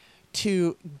opportunity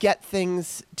to get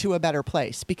things to a better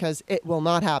place, because it will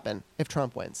not happen if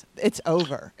Trump wins. It's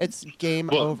over. It's game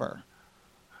over.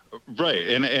 Right.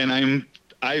 And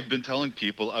I've been telling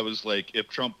people, I was like, if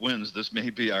Trump wins, this may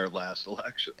be our last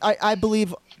election. I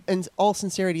believe in all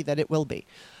sincerity that it will be.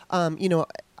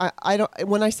 I don't.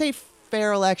 When I say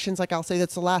fair elections. Like I'll say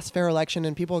that's the last fair election,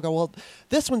 and people go, well,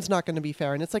 this one's not going to be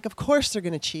fair. And it's like, of course they're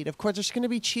going to cheat. Of course there's going to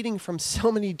be cheating from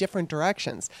so many different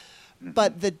directions.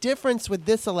 But the difference with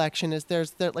this election is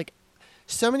there's like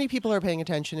so many people are paying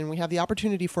attention, and we have the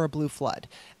opportunity for a blue flood.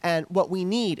 And what we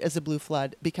need is a blue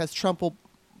flood because Trump will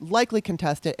likely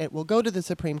contest it. It will go to the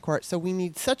Supreme Court. So we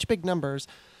need such big numbers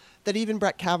that even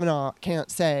Brett Kavanaugh can't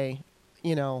say,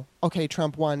 okay,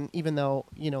 Trump won, even though,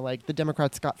 like the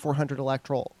Democrats got 400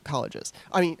 electoral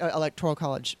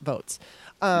college votes.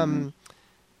 And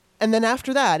then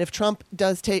after that, if Trump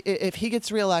if he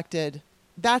gets reelected,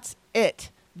 that's it.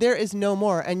 There is no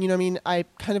more. And, I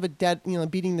kind of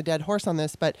beating the dead horse on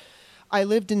this, but I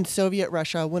lived in Soviet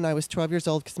Russia when I was 12 years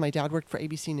old because my dad worked for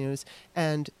ABC News,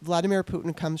 and Vladimir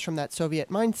Putin comes from that Soviet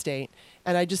mind state.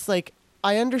 And I just I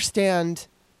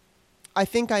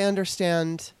think I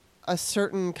understand a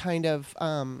certain kind of,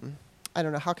 I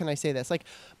don't know, how can I say this?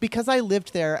 Because I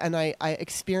lived there and I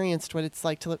experienced what it's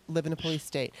like to live in a police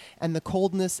state, and the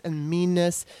coldness and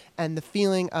meanness and the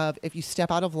feeling of if you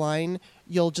step out of line,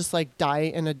 you'll just die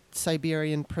in a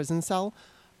Siberian prison cell.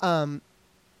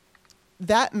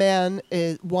 That man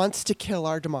wants to kill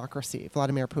our democracy,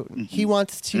 Vladimir Putin. He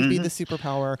wants to be the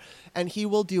superpower, and he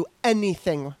will do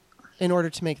anything in order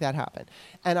to make that happen.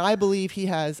 And I believe he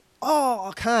has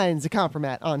all kinds of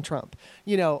compromise on Trump.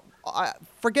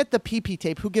 Forget the PP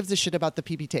tape. Who gives a shit about the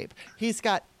PP tape? He's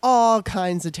got all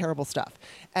kinds of terrible stuff.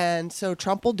 And so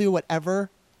Trump will do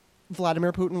whatever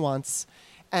Vladimir Putin wants.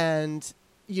 And,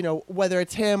 whether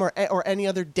it's him or any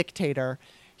other dictator,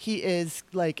 he is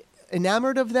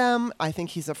enamored of them. I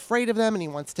think he's afraid of them and he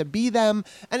wants to be them.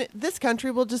 And this country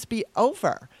will just be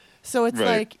over. So it's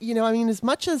as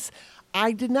much as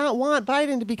I did not want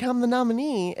Biden to become the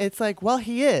nominee, it's well,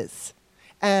 he is.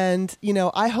 And,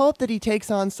 I hope that he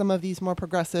takes on some of these more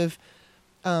progressive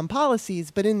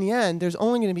policies. But in the end, there's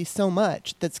only going to be so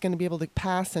much that's going to be able to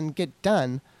pass and get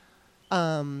done.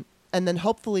 And then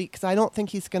hopefully, because I don't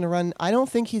think he's going to run, I don't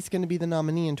think he's going to be the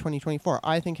nominee in 2024.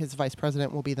 I think his vice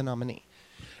president will be the nominee.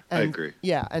 And, I agree.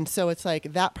 Yeah. And so it's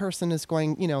that person is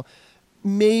going,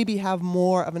 maybe have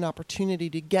more of an opportunity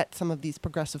to get some of these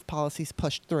progressive policies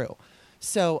pushed through.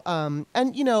 So,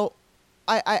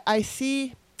 I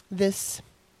see this,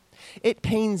 it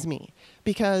pains me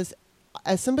because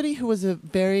as somebody who was a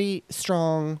very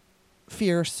strong,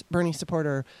 fierce Bernie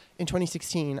supporter in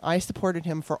 2016, I supported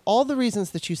him for all the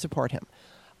reasons that you support him.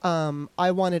 I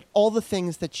wanted all the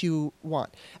things that you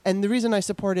want. And the reason I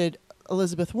supported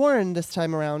Elizabeth Warren this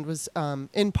time around was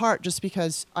in part just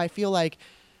because I feel like,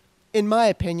 in my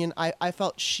opinion, I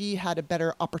felt she had a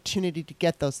better opportunity to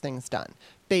get those things done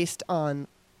based on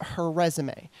her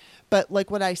resume. But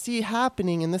what I see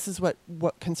happening, and this is what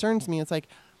concerns me, it's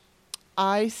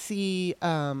I see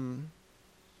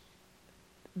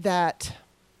that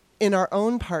in our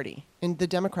own party, in the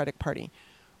Democratic Party,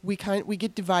 we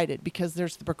get divided because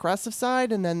there's the progressive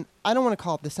side, and then I don't want to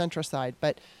call it the centrist side,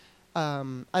 but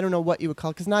I don't know what you would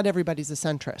call it because not everybody's a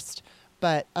centrist.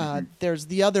 But there's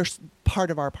the other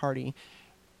part of our party.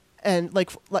 And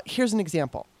here's an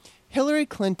example. Hillary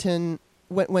Clinton,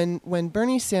 when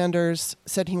Bernie Sanders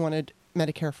said he wanted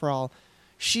Medicare for all,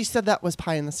 she said that was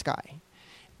pie in the sky.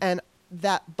 And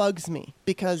that bugs me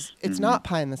because it's not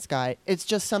pie in the sky. It's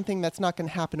just something that's not going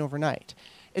to happen overnight.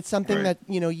 It's something that,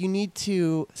 you need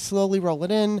to slowly roll it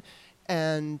in,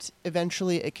 and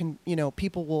eventually it can,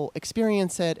 people will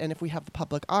experience it. And if we have the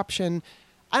public option,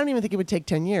 I don't even think it would take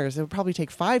 10 years. It would probably take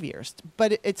 5 years,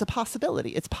 but it's a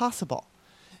possibility. It's possible.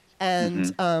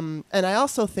 And and I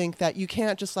also think that you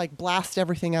can't just blast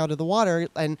everything out of the water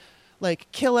and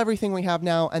kill everything we have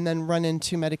now and then run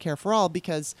into Medicare for all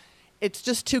because it's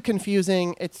just too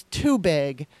confusing. It's too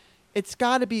big. It's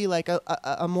got to be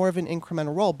a more of an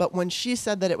incremental role. But when she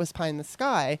said that it was pie in the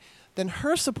sky, then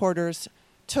her supporters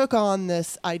took on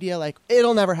this idea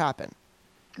it'll never happen.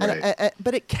 Right.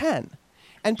 But it can.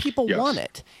 And people want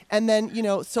it. And then,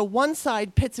 so one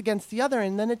side pits against the other,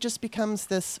 and then it just becomes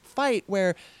this fight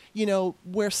where,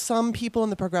 where some people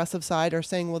in the progressive side are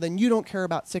saying, well, then you don't care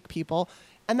about sick people.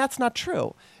 And that's not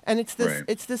true. And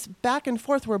it's this back and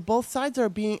forth where both sides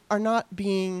are not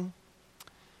being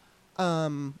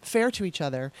fair to each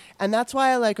other. And that's why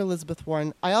I like Elizabeth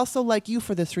Warren. I also like you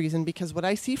for this reason, because what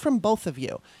I see from both of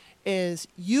you is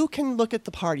you can look at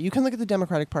the party, you can look at the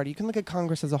Democratic Party, you can look at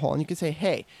Congress as a whole, and you can say,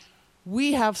 hey,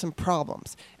 we have some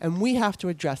problems and we have to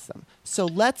address them. So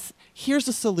here's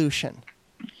a solution.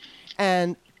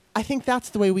 And I think that's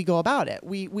the way we go about it.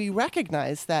 We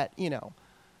recognize that, we're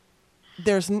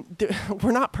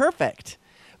not perfect,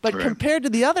 but compared to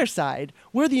the other side,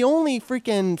 we're the only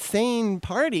freaking sane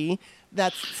party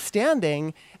that's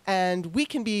standing, and we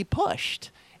can be pushed.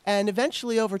 And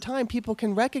eventually, over time, people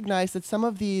can recognize that some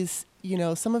of these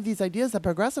ideas that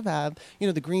progressive have,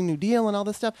 the Green New Deal and all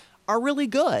this stuff, are really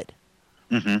good.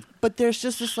 Mm-hmm. But there's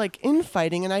just this like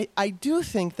infighting, and I do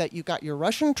think that you got your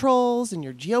Russian trolls and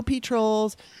your GOP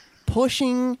trolls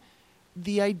pushing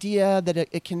the idea that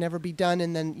it can never be done,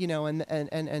 and then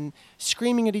and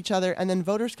screaming at each other, and then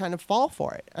voters kind of fall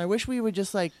for it. I wish we would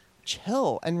just like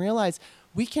chill and realize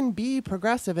we can be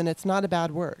progressive, and it's not a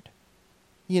bad word.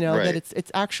 Right. That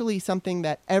it's actually something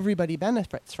that everybody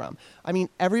benefits from. I mean,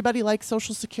 everybody likes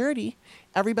Social Security.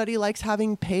 Everybody likes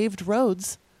having paved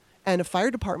roads and a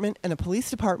fire department and a police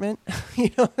department.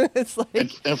 It's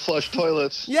like... And flush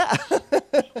toilets. Yeah.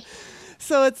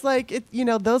 So it's like,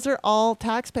 those are all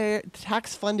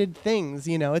tax-funded things.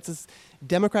 It's this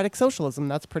democratic socialism.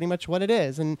 That's pretty much what it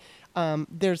is. And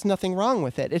there's nothing wrong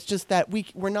with it. It's just that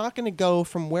we're not going to go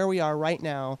from where we are right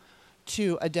now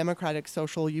to a democratic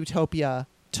social utopia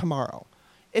tomorrow.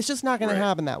 It's just not going to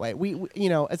happen that way. We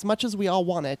as much as we all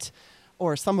want it,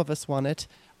 or some of us want it,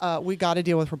 we got to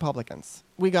deal with Republicans.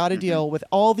 We got to deal with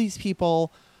all these people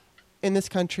in this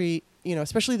country,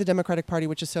 especially the Democratic Party,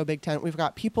 which is so big tent. We've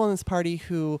got people in this party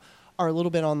who are a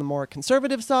little bit on the more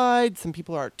conservative side. Some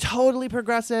people are totally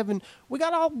progressive, and we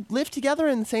got to all live together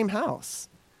in the same house,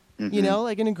 and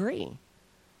agree.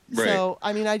 Right. So,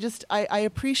 I mean, I just want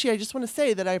to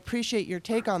say that I appreciate your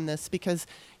take on this, because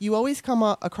you always come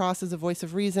across as a voice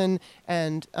of reason.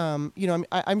 And,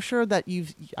 I'm sure that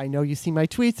I know you see my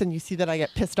tweets and you see that I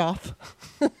get pissed off.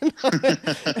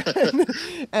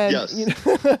 and Yes.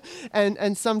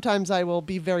 and sometimes I will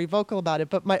be very vocal about it.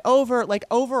 But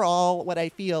overall, what I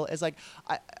feel is like,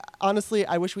 honestly,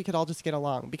 I wish we could all just get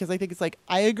along, because I think it's like,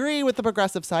 I agree with the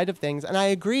progressive side of things, and I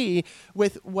agree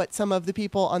with what some of the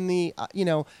people on the,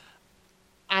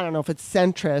 I don't know if it's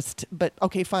centrist, but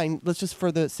okay, fine. Let's just,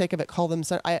 for the sake of it, call them.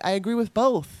 I agree with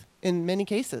both in many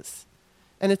cases.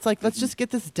 And it's like, let's just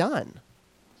get this done.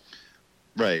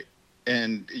 Right.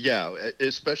 And yeah,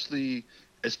 especially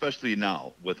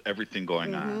now with everything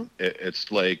going on,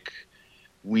 it's like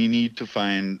we need to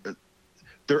find,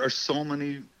 there are so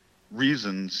many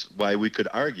reasons why we could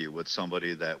argue with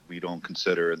somebody that we don't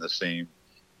consider in the same,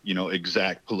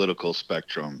 exact political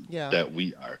spectrum that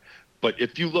we are. But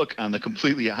if you look on the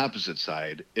completely opposite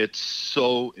side, it's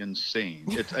so insane.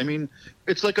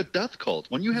 It's like a death cult.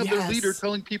 When you have their leader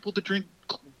telling people to drink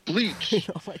bleach.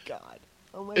 Oh my God.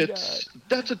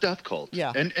 That's a death cult.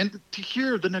 Yeah. And to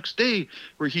hear the next day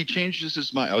where he changes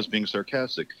his mind, I was being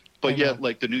sarcastic, but yet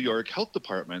like the New York Health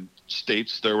Department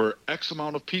states there were X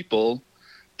amount of people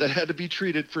that had to be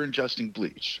treated for ingesting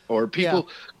bleach, or people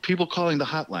calling the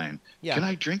hotline. Yeah. Can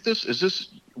I drink this? Is this,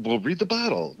 well, read the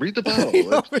bottle.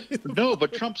 No,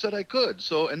 but Trump said I could.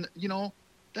 So, and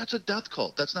that's a death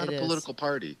cult. That's not a political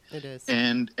party. It is.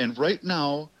 And right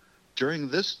now, during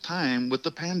this time with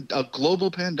a global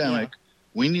pandemic,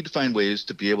 we need to find ways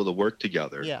to be able to work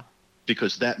together. Yeah.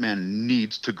 Because that man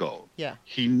needs to go. Yeah.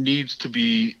 He needs to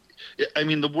be,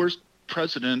 the worst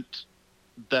president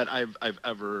that I've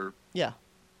ever. Yeah.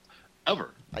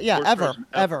 Ever. Yeah,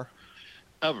 ever.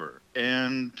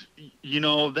 And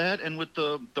that, and with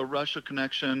the Russia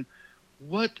connection,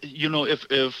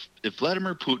 if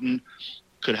Vladimir Putin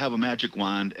could have a magic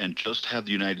wand and just have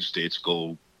the United States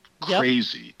go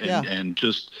crazy and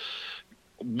just,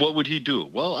 what would he do?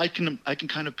 Well, I can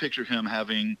kind of picture him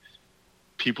having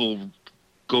people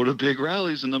go to big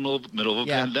rallies in the middle of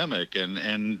a pandemic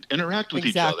and interact with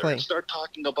each other and start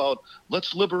talking about,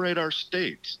 let's liberate our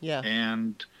state. Yeah.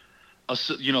 And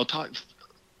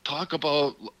talk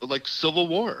about like civil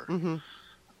war.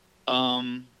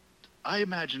 I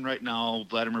imagine right now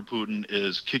Vladimir Putin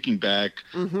is kicking back,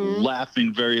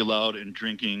 laughing very loud, and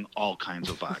drinking all kinds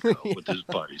of vodka with his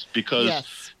buddies,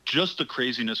 because just the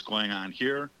craziness going on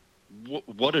here.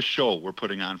 What a show we're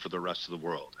putting on for the rest of the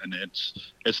world, and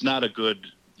it's not a good,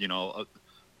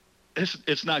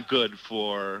 it's not good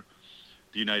for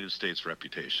the United States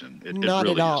reputation. Not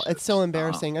really at all. isn't. It's so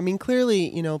embarrassing.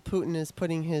 Clearly, Putin is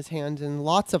putting his hand in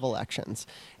lots of elections,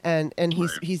 and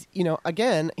he's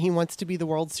again, he wants to be the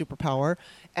world superpower,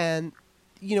 and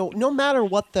no matter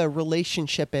what the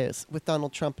relationship is with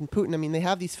Donald Trump and Putin, they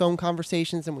have these phone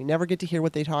conversations, and we never get to hear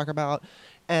what they talk about,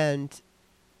 and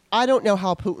I don't know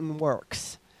how Putin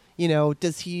works.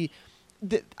 Does he?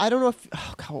 I don't know if.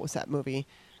 Oh God, what was that movie?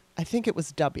 I think it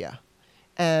was W.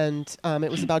 And it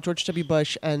was about George W.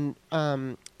 Bush. And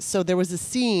so there was a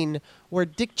scene where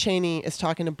Dick Cheney is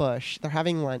talking to Bush. They're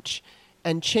having lunch.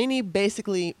 And Cheney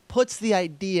basically puts the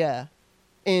idea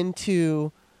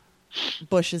into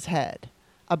Bush's head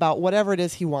about whatever it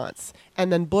is he wants.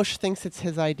 And then Bush thinks it's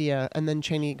his idea. And then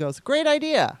Cheney goes, great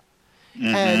idea.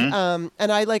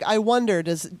 And I wondered,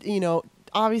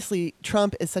 obviously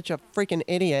Trump is such a freaking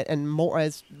idiot, and more,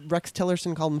 as Rex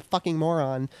Tillerson called him, fucking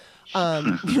moron.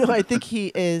 I think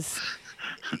he is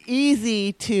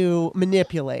easy to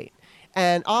manipulate,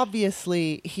 and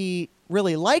obviously he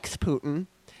really likes Putin.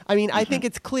 I mean, I think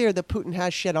it's clear that Putin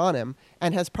has shit on him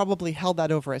and has probably held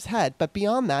that over his head. But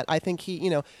beyond that, I think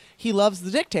he loves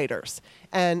the dictators,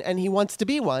 and he wants to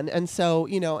be one. And so,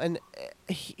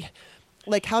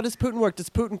 how does Putin work? Does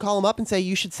Putin call him up and say,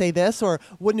 you should say this, or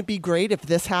wouldn't it be great if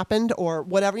this happened, or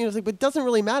whatever? But it doesn't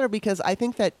really matter, because I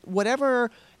think that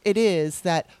whatever it is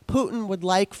that Putin would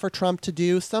like for Trump to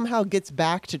do somehow gets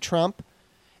back to Trump.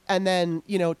 And then,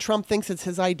 Trump thinks it's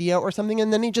his idea or something,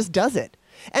 and then he just does it.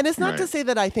 And it's not to say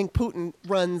that I think Putin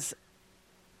runs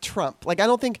Trump. I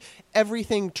don't think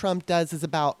everything Trump does is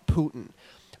about Putin.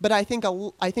 But I think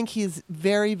he's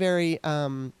very, very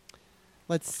I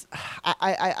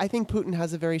think Putin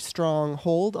has a very strong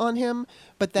hold on him.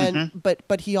 But then but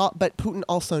Putin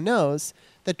also knows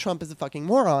that Trump is a fucking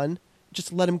moron.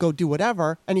 Just let him go do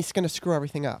whatever, and he's going to screw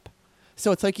everything up.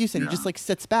 So it's like you said, he just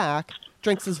sits back,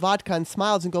 drinks his vodka, and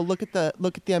smiles, and go, look at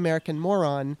the American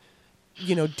moron,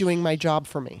 doing my job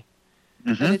for me.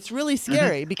 And it's really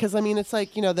scary because, it's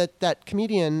like, that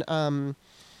comedian,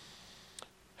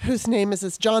 whose name is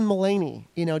this, John Mulaney,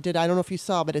 I don't know if you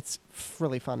saw, but it's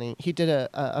really funny. He did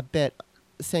a bit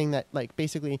saying that,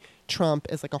 basically Trump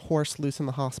is like a horse loose in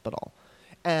the hospital.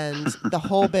 And the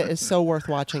whole bit is so worth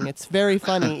watching. It's very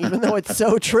funny, even though it's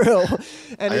so true.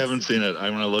 And I haven't seen it.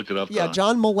 I'm going to look it up. Yeah,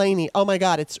 John Mulaney. Oh my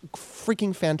God, it's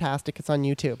freaking fantastic. It's on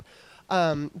YouTube.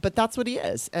 But that's what he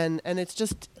is. And and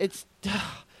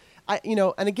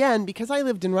again, because I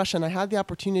lived in Russia and I had the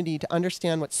opportunity to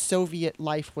understand what Soviet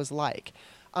life was like,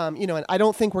 and I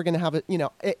don't think we're going to have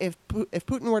if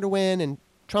Putin were to win and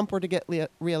Trump were to get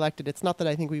reelected, it's not that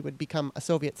I think we would become a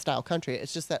Soviet-style country.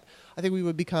 It's just that I think we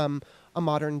would become a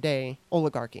modern-day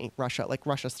oligarchy, Russia, like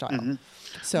Russia style.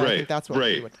 So I think that's what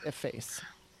we would face.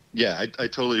 Yeah, I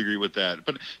totally agree with that.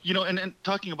 But, and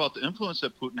talking about the influence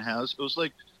that Putin has, it was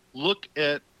like, look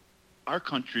at our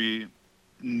country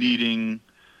needing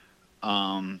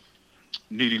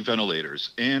ventilators.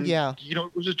 And,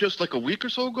 was it just like a week or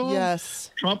so ago?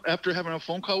 Yes. Trump, after having a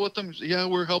phone call with them,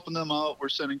 we're helping them out. We're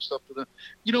sending stuff to them.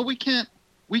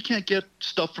 We can't get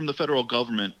stuff from the federal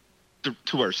government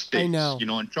to our states. I know.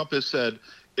 And Trump has said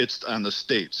it's on the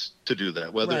states to do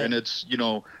that. And it's,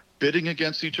 bidding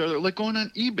against each other, like going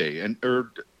on eBay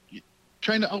or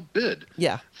trying to outbid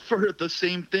for the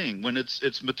same thing when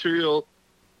it's material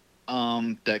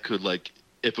that could,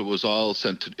 if it was all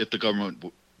sent to, if the government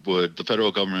the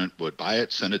federal government would buy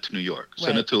it, send it to New York,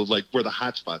 send it to where the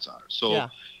hot spots are. So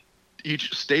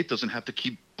each state doesn't have to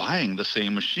keep buying the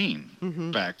same machine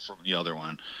back from the other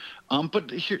one. But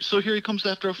here he comes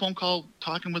after a phone call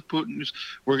talking with Putin.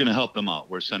 We're going to help them out.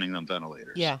 We're sending them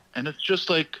ventilators. Yeah. And it's just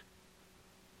like,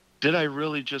 did I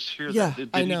really just hear that?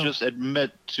 Did he just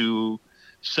admit to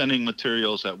sending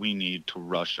materials that we need to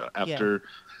Russia after,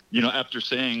 after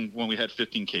saying when we had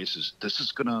 15 cases,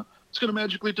 it's going to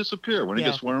magically disappear. When it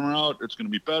gets warmer out, it's going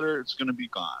to be better. It's going to be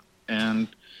gone. And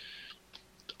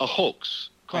a hoax,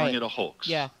 calling it a hoax.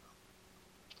 Yeah.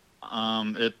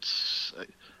 I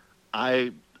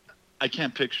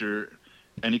can't picture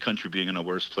any country being in a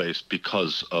worse place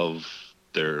because of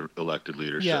their elected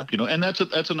leadership. And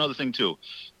that's another thing too.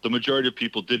 The majority of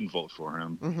people didn't vote for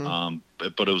him,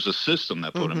 but it was a system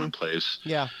that put him in place.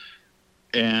 Yeah.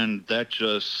 And that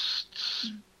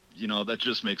just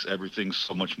makes everything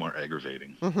so much more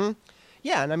aggravating.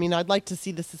 Yeah, and I'd like to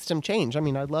see the system change.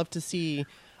 I'd love to see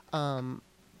the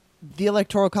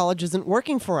Electoral College isn't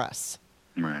working for us.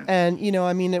 Right. And,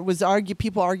 it was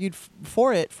people argued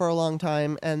for it for a long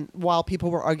time, and while people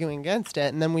were arguing against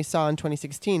it, and then we saw in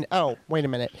 2016, oh, wait a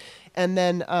minute. And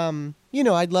then,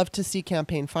 I'd love to see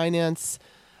campaign finance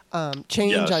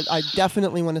change. Yes. I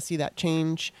definitely want to see that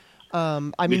change.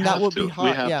 That would be hard.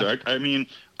 We have to.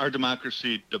 Our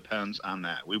democracy depends on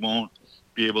that. We won't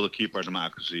be able to keep our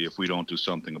democracy if we don't do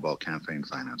something about campaign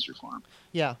finance reform.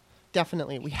 Yeah,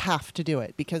 definitely. We have to do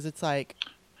it because it's like,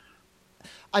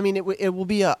 it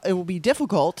will be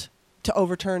difficult to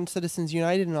overturn Citizens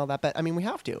United and all that, but we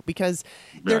have to, because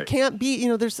there can't be,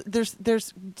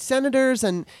 there's senators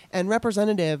and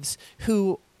representatives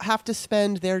who have to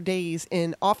spend their days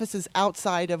in offices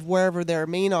outside of wherever their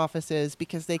main office is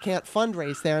because they can't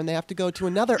fundraise there, and they have to go to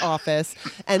another office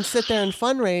and sit there and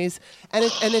fundraise, and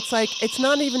it's like, it's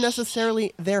not even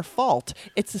necessarily their fault.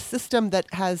 It's a system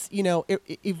that has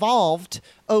evolved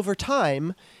over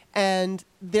time, and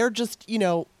they're just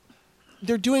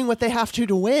they're doing what they have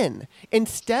to win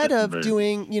instead of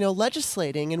doing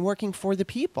legislating and working for the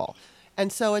people.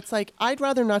 And so it's like, I'd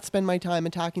rather not spend my time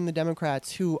attacking the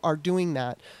Democrats who are doing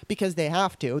that because they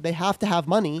have to. They have to have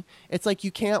money. It's like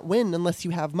you can't win unless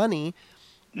you have money.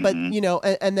 But,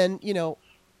 and then,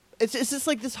 it's just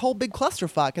like this whole big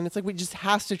clusterfuck. And it's like, we just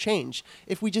has to change.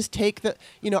 If we just take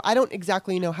I don't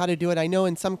exactly know how to do it. I know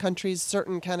in some countries,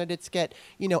 certain candidates get,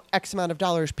 X amount of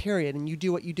dollars, period. And you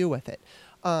do what you do with it.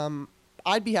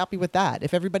 I'd be happy with that.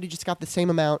 If everybody just got the same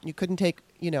amount, you couldn't take,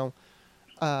 you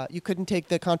couldn't take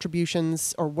the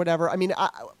contributions or whatever. I mean,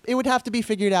 it would have to be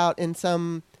figured out in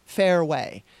some fair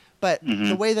way. But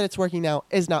the way that it's working now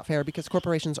is not fair because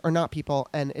corporations are not people,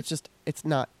 and it's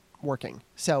not working.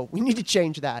 So we need to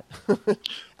change that.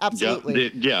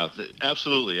 Absolutely. Yeah,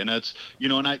 absolutely. And that's,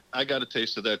 and I got a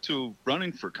taste of that too,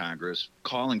 running for Congress,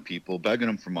 calling people, begging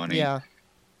them for money. Yeah.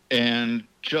 And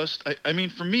just, I mean,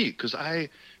 for me,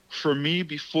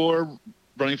 before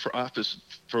running for office,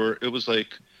 it was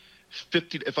like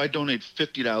if I donate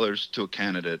 $50 to a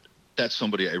candidate, that's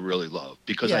somebody I really love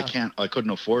because I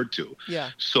couldn't afford to. Yeah.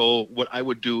 So what I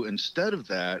would do instead of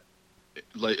that,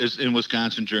 like is in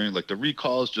Wisconsin during like the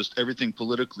recalls, just everything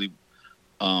politically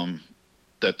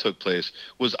that took place,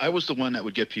 was I was the one that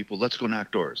would get people, let's go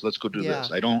knock doors, let's go do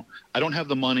this. I don't have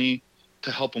the money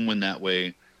to help them win that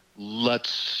way.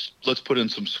 Let's put in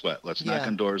some sweat. Let's knock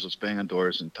on doors, let's bang on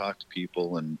doors and talk to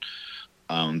people and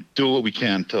do what we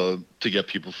can to get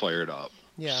people fired up.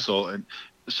 Yeah.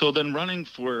 So then running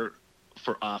for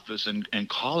office and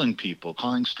calling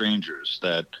strangers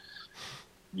that,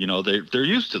 they're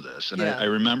used to this. And I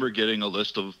remember getting a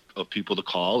list of people to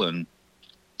call and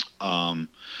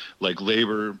like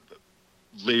labor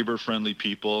friendly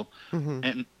people.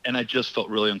 And I just felt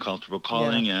really uncomfortable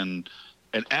calling and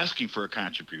asking for a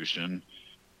contribution.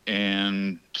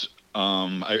 And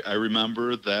I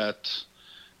remember that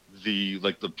the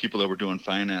people that were doing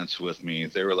finance with me,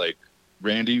 they were like,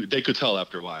 Randy, they could tell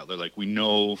after a while. They're like, we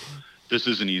know this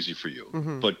isn't easy for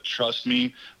you, but trust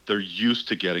me, they're used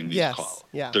to getting these calls.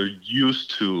 Yeah. They're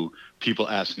used to people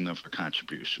asking them for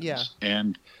contributions. Yeah.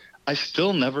 And I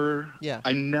still never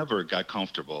got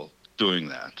comfortable doing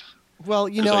that. Well,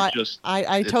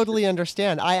 I totally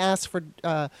understand. I asked for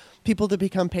people to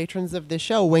become patrons of this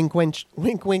show. Wink, wink,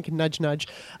 wink, wink, nudge, nudge.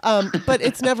 But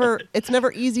it's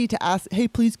never easy to ask, hey,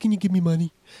 please, can you give me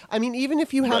money? I mean, even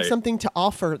if you have something to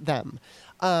offer them,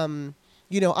 I'm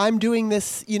doing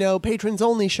this, patrons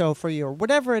only show for you or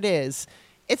whatever it is.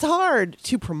 It's hard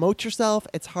to promote yourself.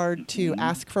 It's hard to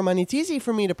ask for money. It's easy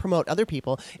for me to promote other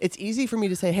people. It's easy for me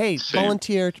to say, hey,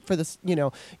 volunteer for this,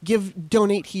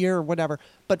 donate here or whatever.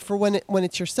 But for when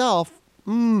it's yourself,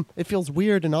 it feels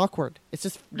weird and awkward. It's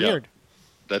just weird.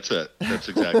 That's it. That's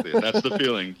exactly it. That's the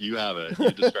feeling. You have it.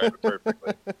 You described it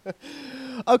perfectly.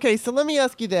 Okay, so let me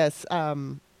ask you this.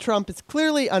 Trump is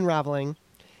clearly unraveling,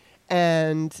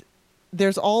 and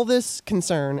there's all this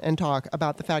concern and talk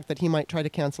about the fact that he might try to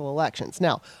cancel elections.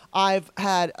 Now, I've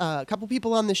had a couple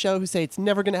people on the show who say it's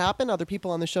never going to happen. Other people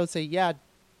on the show say, yeah,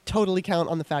 totally count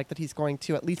on the fact that he's going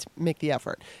to at least make the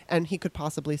effort, and he could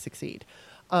possibly succeed.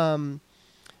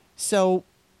 So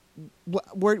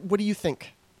what do you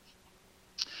think?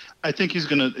 I think he's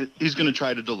gonna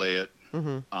try to delay it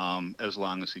as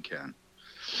long as he can.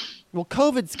 Well,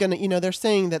 COVID's going to, they're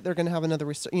saying that they're going to have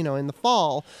another, in the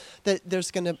fall, that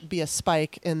there's going to be a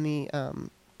spike in the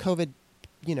COVID,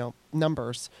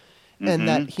 numbers, and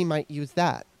that he might use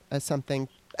that as something.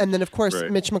 And then, of course,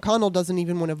 Mitch McConnell doesn't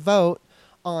even want to vote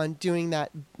on doing that,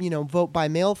 vote by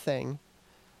mail thing.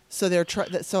 So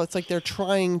so it's like they're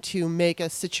trying to make a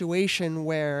situation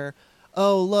where,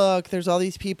 oh, look, there's all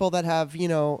these people that have,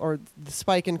 or the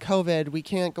spike in COVID, we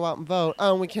can't go out and vote.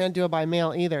 Oh, we can't do it by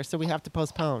mail either, so we have to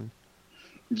postpone.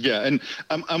 Yeah, and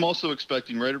I'm also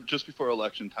expecting, right just before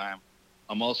election time,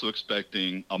 I'm also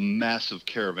expecting a massive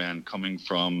caravan coming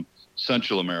from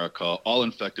Central America, all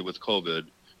infected with COVID,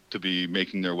 to be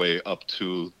making their way up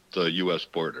to the U.S.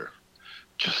 border.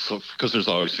 Just because there's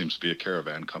always seems to be a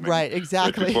caravan coming. Right,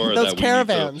 exactly. Those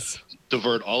caravans.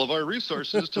 Divert all of our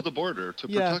resources to the border to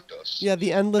protect us. Yeah,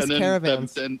 the endless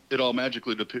caravans. Then it all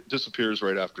magically disappears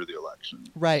right after the election.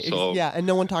 Right, so, and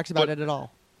no one talks about it at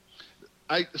all.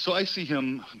 I see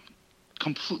him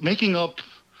making up,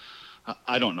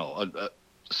 I don't know,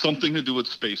 something to do with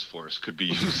Space Force could be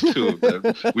used too.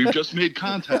 We've just made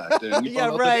contact, and we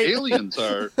found out that aliens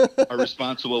are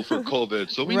responsible for COVID.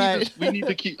 So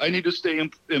I need to stay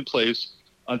in place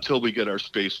until we get our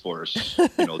Space Force,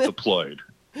 deployed.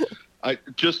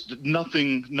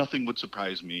 Nothing would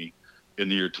surprise me in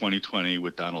the year 2020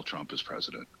 with Donald Trump as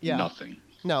president. Yeah. Nothing.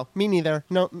 No, me neither.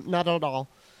 No, not at all.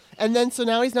 And then, so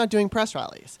now he's not doing press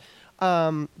rallies.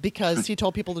 because he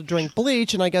told people to drink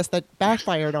bleach, and I guess that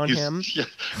backfired on him. Yeah,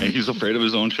 and he's afraid of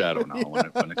his own shadow now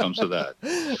when it comes to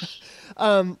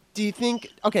that. Do you think?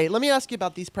 Okay, let me ask you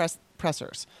about these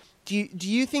pressers. Do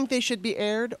you think they should be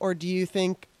aired, or do you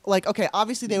think okay,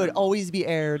 obviously they would always be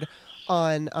aired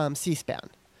on C-SPAN,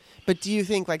 but do you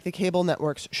think the cable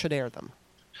networks should air them?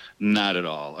 Not at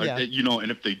all. Yeah.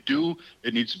 And if they do,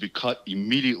 it needs to be cut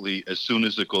immediately as soon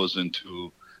as it goes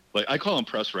into, I call them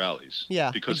press rallies.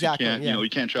 Yeah, because exactly, you can't, you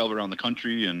can't travel around the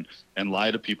country and lie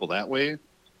to people that way.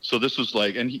 So this was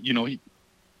and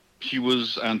he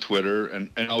was on Twitter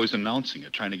and always announcing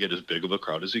it, trying to get as big of a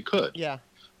crowd as he could. Yeah.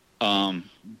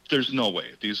 There's no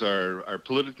way. These are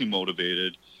politically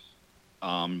motivated,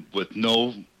 with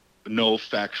no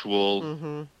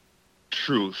factual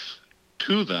truth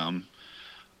to them.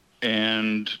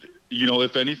 And,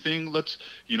 if anything, let's,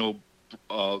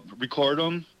 record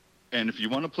them. And if you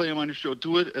want to play them on your show,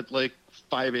 do it at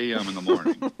 5 a.m. in the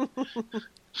morning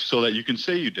so that you can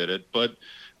say you did it. But,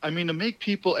 to make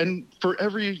people, and for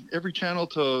every channel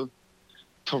to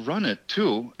run it,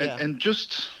 too. And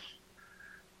just,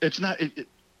 it's not,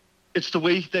 it's the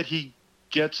way that he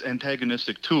gets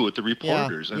antagonistic, too, with the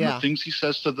reporters. And the things he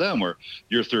says to them where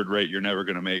you're third rate, you're never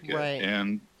going to make it. Right.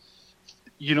 And,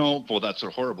 well, that's a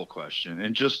horrible question.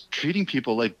 And just treating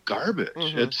people like garbage.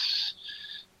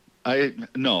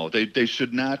 They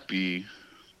should not be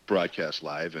broadcast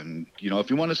live. And, if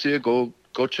you want to see it, go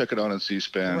check it out on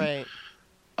C-SPAN. Right.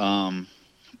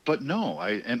 But no,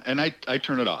 I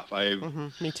turn it off.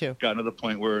 Me too. Gotten to the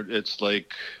point where it's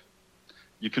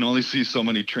you can only see so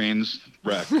many trains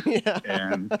wrecked.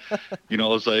 And,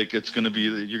 it's going to be,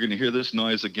 you're going to hear this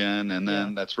noise again. And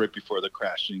then that's right before the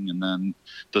crashing and then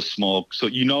the smoke. So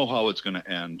how it's going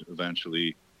to end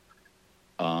eventually.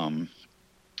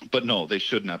 But no, they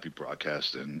should not be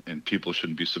broadcast and people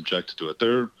shouldn't be subjected to it.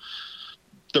 They're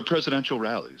presidential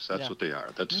rallies. That's what they are.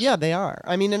 They are.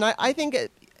 And I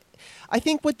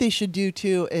think what they should do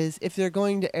too is if they're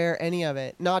going to air any of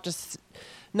it, not just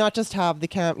have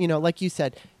the like you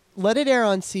said, let it air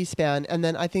on C-SPAN, and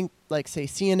then I think say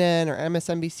CNN or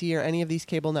MSNBC or any of these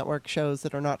cable network shows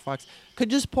that are not Fox could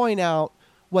just point out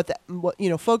what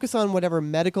focus on whatever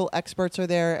medical experts are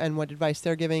there and what advice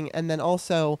they're giving, and then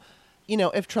also,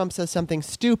 if Trump says something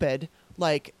stupid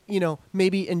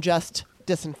maybe ingest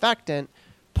disinfectant,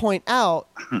 point out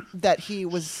that he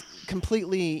was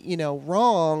completely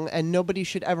wrong and nobody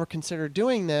should ever consider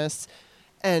doing this.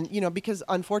 And, because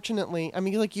unfortunately,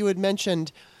 you had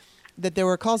mentioned that there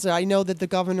were calls that I know that the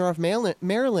governor of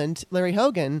Maryland, Larry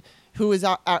Hogan, who is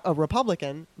a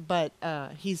Republican, but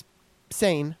he's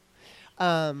sane,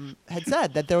 had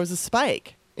said that there was a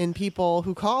spike in people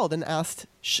who called and asked,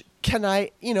 can I,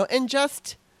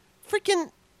 ingest freaking,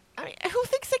 who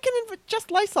thinks they can ingest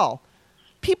Lysol?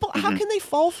 People, how can they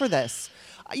fall for this?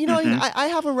 I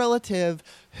have a relative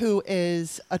who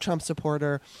is a Trump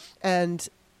supporter, and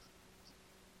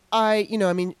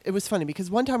it was funny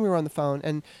because one time we were on the phone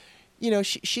and,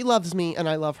 she loves me and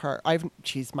I love her.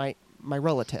 She's my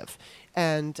relative.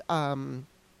 And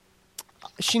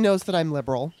she knows that I'm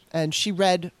liberal. And she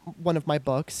read one of my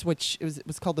books, which it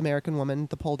was called American Woman,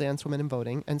 The Pole Dance, Women in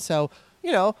Voting. And so,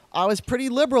 I was pretty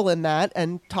liberal in that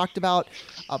and talked about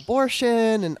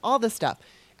abortion and all this stuff.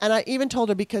 And I even told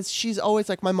her because she's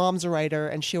always my mom's a writer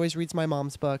and she always reads my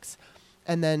mom's books.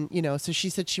 And then, so she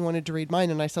said she wanted to read mine.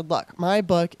 And I said, look, my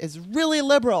book is really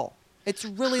liberal. It's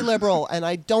really liberal. And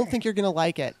I don't think you're going to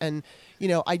like it. And,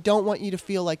 I don't want you to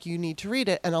feel like you need to read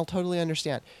it. And I'll totally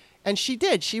understand. And she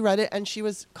did. She read it and she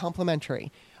was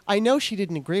complimentary. I know she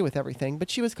didn't agree with everything, but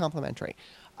she was complimentary.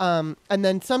 And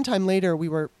then sometime later we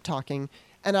were talking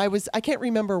and I can't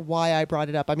remember why I brought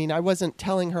it up. I wasn't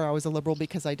telling her I was a liberal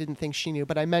because I didn't think she knew,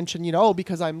 but I mentioned,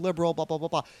 because I'm liberal, blah, blah, blah,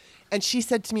 blah. And she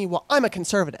said to me, well, I'm a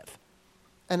conservative.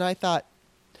 And I thought,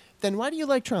 then why do you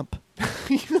like Trump?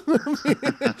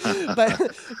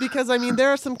 But because, there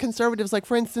are some conservatives,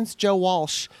 for instance, Joe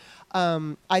Walsh.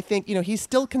 I think, he's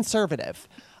still conservative.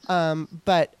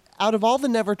 But out of all the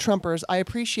never Trumpers, I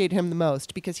appreciate him the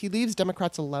most because he leaves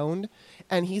Democrats alone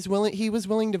and he was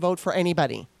willing to vote for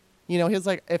anybody. He was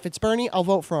like, if it's Bernie, I'll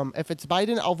vote for him. If it's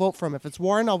Biden, I'll vote for him. If it's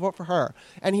Warren, I'll vote for her.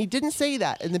 And he didn't say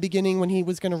that in the beginning when he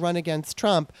was going to run against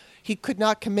Trump. He could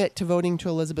not commit to voting to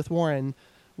Elizabeth Warren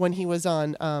when he was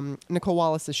on Nicole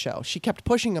Wallace's show. She kept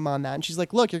pushing him on that. And she's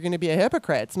like, look, you're going to be a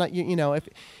hypocrite. It's not,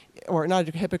 or not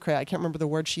a hypocrite. I can't remember the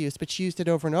word she used, but she used it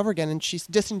over and over again. And she's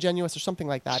disingenuous or something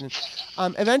like that. And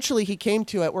eventually he came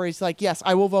to it where he's like, yes,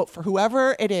 I will vote for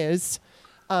whoever it is.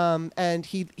 And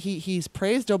he's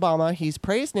praised Obama. He's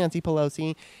praised Nancy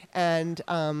Pelosi. And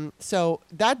so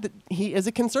that he is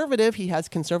a conservative. He has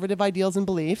conservative ideals and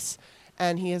beliefs.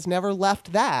 and he has never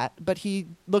left that, but he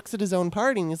looks at his own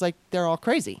party and he's like, they're all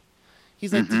crazy.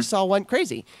 He's like, they just all went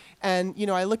crazy. And, you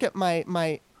know, I look at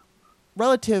my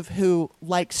relative who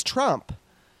likes Trump,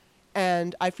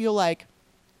 and I feel like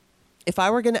if I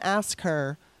were going to ask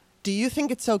her, do you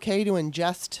think it's okay to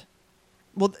ingest?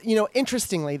 Well, you know,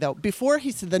 interestingly, though, before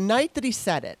he said, the night that he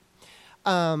said it,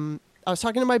 I was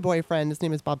talking to my boyfriend. His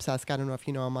name is Bob Sesk. I don't know if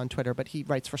you know him on Twitter, but he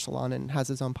writes for Salon and has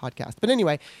his own podcast. But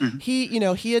anyway,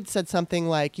 he had said something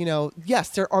like, you know, yes,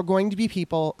 there are going to be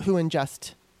people who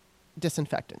ingest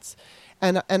disinfectants.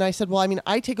 And I said, well, I mean,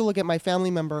 I take a look at my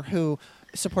family member who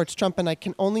supports Trump, and I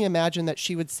can only imagine that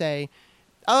she would say,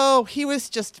 oh, he was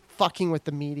just fucking with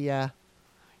the media.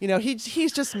 You know,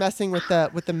 he's just messing with the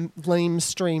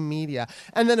lamestream media.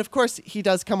 And then, of course, he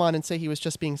does come on and say he was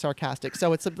just being sarcastic.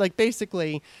 So it's like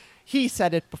basically he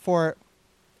said it before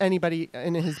anybody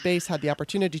in his base had the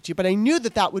opportunity to. But I knew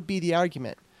that would be the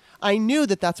argument. I knew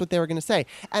that that's what they were going to say.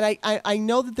 And I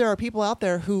know that there are people out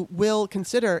there who will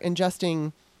consider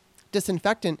ingesting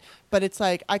disinfectant, but it's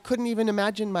like I couldn't even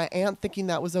imagine my aunt thinking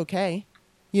that was okay.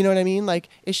 You know what I mean? Like,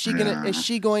 is she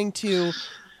going to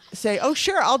say, oh,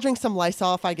 sure, I'll drink some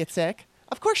Lysol if I get sick?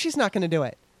 Of course she's not going to do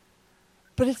it.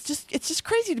 But it's just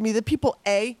crazy to me that people,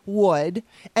 A, would,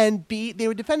 and B, they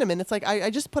would defend him. And it's like, I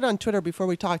just put on Twitter before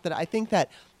we talked that I think that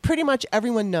pretty much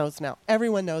everyone knows now.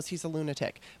 Everyone knows he's a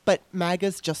lunatic. But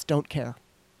MAGAs just don't care.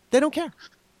 They don't care.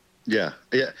 Yeah.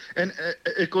 And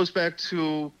it goes back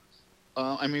to,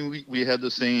 I mean, we had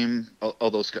the same,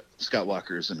 although Scott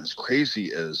Walker isn't as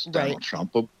crazy as Donald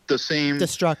Trump, but the same.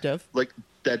 Destructive. Like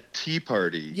that Tea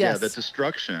Party. Yes. Yeah, that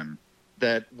destruction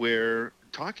that we're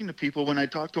talking to people when I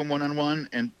talk to them one-on-one,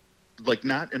 and like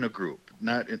not in a group,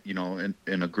 not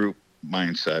in a group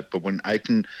mindset, but when I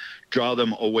can draw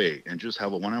them away and just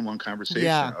have a one-on-one conversation,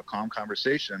 a calm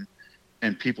conversation,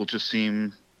 and people just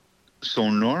seem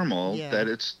so normal that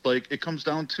it's like it comes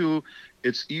down to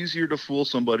it's easier to fool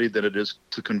somebody than it is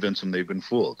to convince them they've been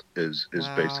fooled is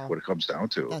basically what it comes down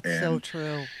to. That's so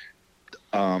true.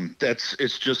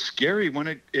 It's just scary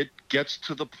when it gets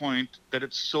to the point that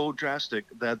it's so drastic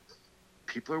that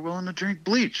people are willing to drink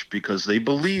bleach because they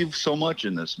believe so much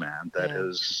in this man that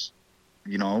is,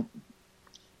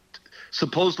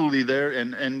 supposedly there,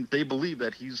 and they believe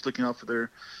that he's looking out for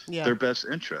their best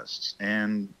interests,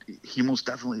 and he most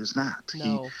definitely is not.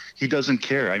 No. He doesn't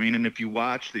care. I mean, and if you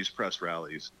watch these press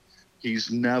rallies,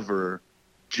 he's never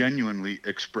genuinely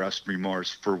expressed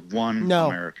remorse for one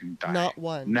American dying.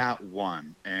 Not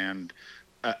one. And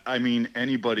I mean,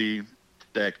 anybody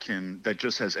that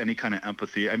just has any kind of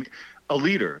empathy. I mean, a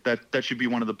leader that should be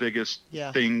one of the biggest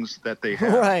things that they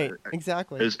have. Right.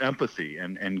 Exactly. Is empathy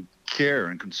and care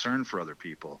and concern for other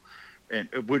people, and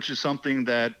which is something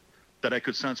that I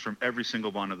could sense from every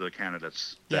single one of the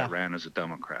candidates that ran as a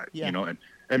Democrat.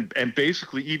 And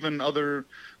basically even other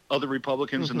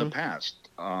Republicans in the past.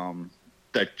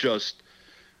 That just,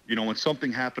 when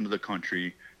something happened to the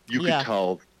country, you could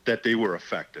tell that they were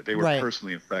affected. They were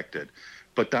personally affected.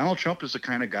 But Donald Trump is the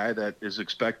kind of guy that is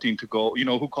expecting to go,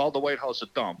 who called the White House a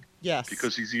dump. Yes.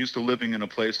 Because he's used to living in a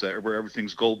place where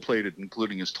everything's gold-plated,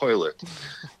 including his toilet.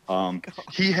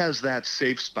 He has that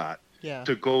safe spot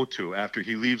to go to after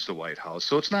he leaves the White House.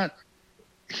 So it's not,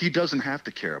 he doesn't have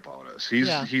to care about us.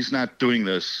 He's not doing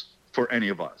this for any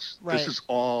of us. Right. This is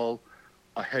all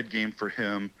a head game for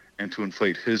him and to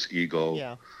inflate his ego.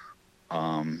 Yeah.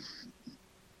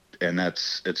 And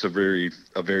it's a very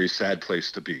sad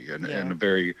place to be, and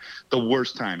the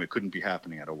worst time. It couldn't be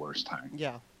happening at a worse time.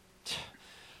 Yeah.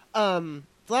 The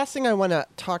last thing I want to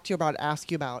talk to you about, ask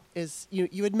you about, is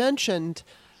you had mentioned,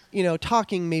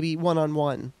 talking maybe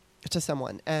one-on-one to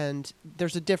someone, and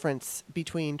there's a difference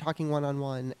between talking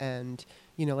one-on-one and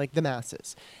like the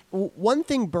masses. One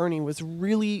thing Bernie was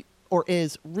really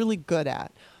is really good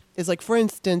at is, like, for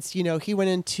instance, he went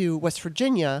into West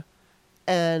Virginia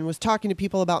and was talking to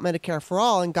people about Medicare for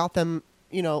all and got them,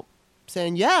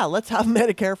 saying, yeah, let's have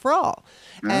Medicare for all.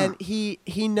 Yeah. And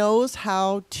he knows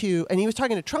how to, and he was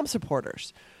talking to Trump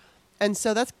supporters. And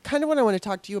so that's kind of what I want to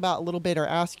talk to you about a little bit, or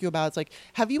ask you about. It's like,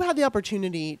 have you had the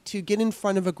opportunity to get in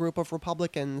front of a group of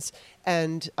Republicans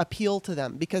and appeal to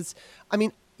them? Because, I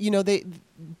mean,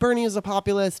 Bernie is a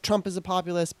populist, Trump is a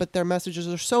populist, but their messages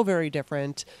are so very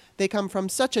different. They come from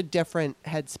such a different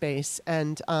headspace.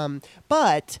 And,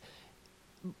 but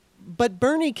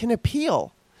Bernie can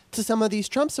appeal to some of these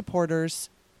Trump supporters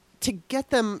to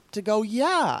get them to go,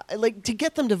 to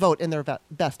get them to vote in their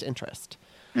best interest.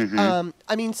 Mm-hmm.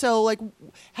 I mean, so, like,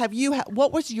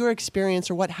 what was your experience,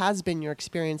 or what has been your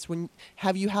experience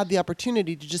have you had the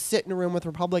opportunity to just sit in a room with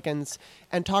Republicans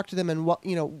and talk to them, and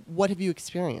what have you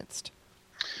experienced?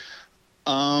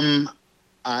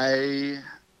 I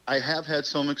have had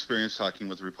some experience talking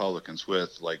with Republicans,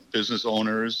 with like business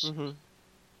owners,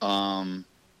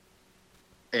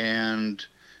 and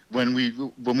when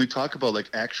we talk about like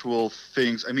actual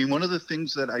things. I mean, one of the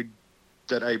things that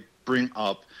I bring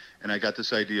up, and I got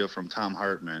this idea from Tom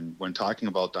Hartman when talking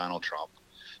about Donald Trump,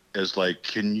 is like,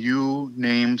 can you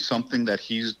name something that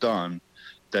he's done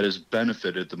that has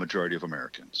benefited the majority of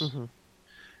Americans?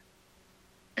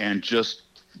 And just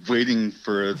waiting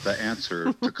for the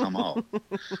answer to come out.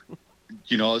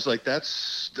 You know, it's like,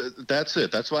 that's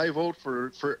it. That's why I vote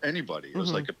for anybody. It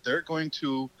was like, if they're going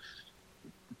to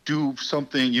do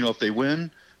something, you know, if they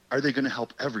win, are they going to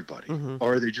help everybody?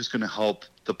 Or are they just going to help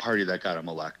the party that got them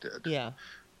elected? Yeah.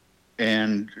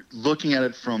 And looking at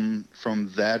it from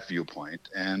that viewpoint,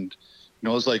 and, you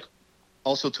know, it was like,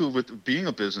 also too, with being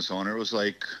a business owner, it was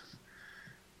like,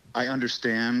 I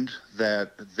understand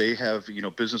that they have, you know,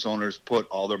 business owners put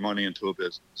all their money into a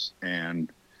business,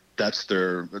 and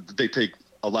they take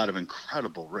a lot of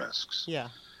incredible risks. Yeah.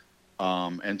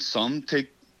 And some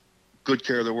take good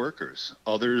care of their workers,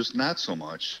 others not so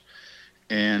much.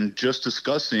 And just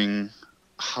discussing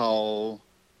how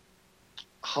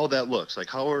that looks, like,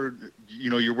 how are, you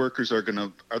know, your workers are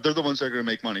they're the ones that are going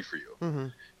to make money for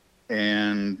you.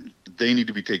 And they need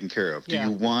to be taken care of. Yeah.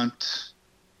 Do you want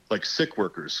like sick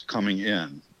workers coming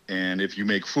in? And if you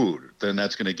make food, then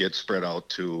that's going to get spread out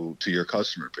to your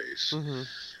customer base.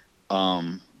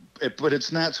 But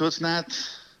it's not,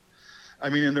 I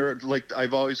mean, and there, like,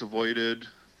 I've always avoided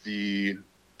the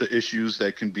issues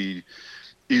that can be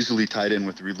easily tied in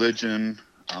with religion,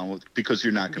 because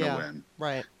you're not going to win.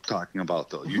 Right. Talking about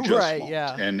those, you just won't.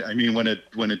 Yeah. And I mean, when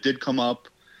it did come up,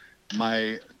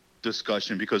 my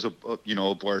discussion, because of, you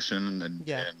know, abortion and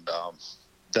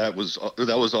that was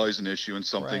always an issue, and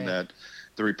something that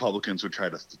the Republicans would try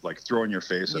to like throw in your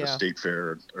face at a state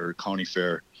fair or county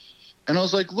fair. And I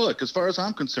was like, look, as far as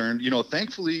I'm concerned, you know,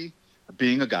 thankfully,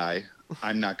 being a guy,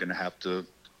 I'm not going to have to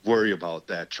worry about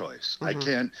that choice. I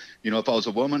can't, you know, if I was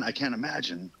a woman, I can't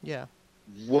imagine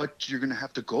what you're going to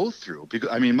have to go through. Because,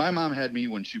 I mean, my mom had me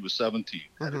when she was 17,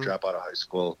 had to drop out of high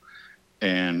school.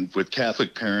 And with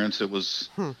Catholic parents, it was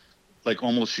like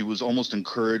she was almost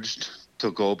encouraged to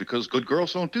go, because good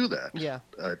girls don't do that. Yeah.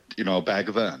 You know, back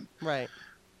then. Right.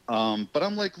 But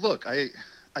I'm like, look, I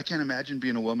can't imagine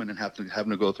being a woman and having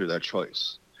to go through that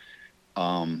choice.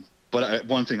 But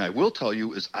one thing I will tell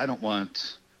you is, I don't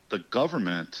want the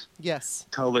government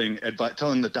telling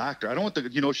the doctor. I don't want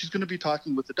you know, she's going to be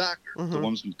talking with the doctor. The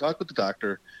woman's going to talk with the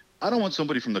doctor. I don't want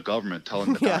somebody from the government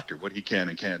telling the doctor what he can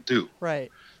and can't do. Right.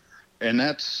 And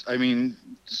that's, I mean,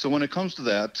 so when it comes to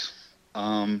that,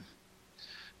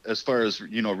 as far as,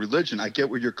 you know, religion, I get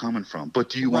where you're coming from, but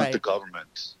do you want the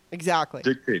government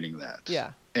dictating that?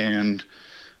 Yeah. And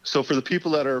so for the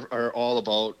people that are all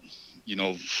about, you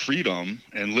know, freedom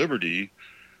and liberty,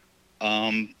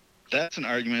 that's an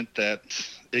argument that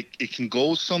it can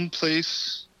go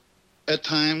someplace at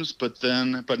times, but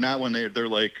not when they're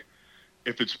like,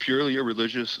 if it's purely a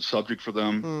religious subject for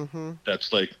them,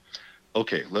 that's like,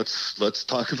 okay, let's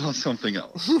talk about something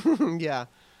else. Yeah.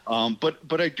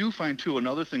 But I do find too,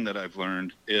 another thing that I've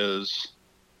learned is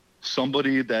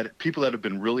people that have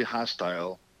been really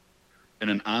hostile in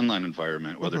an online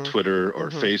environment, whether Twitter or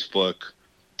Facebook,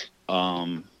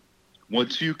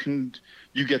 once you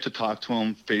get to talk to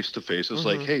them face to face, it's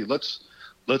like, hey, let's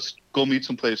go meet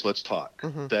someplace, let's talk.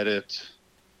 That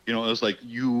you know, it's like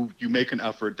you make an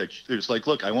effort that it's like,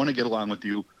 look, I want to get along with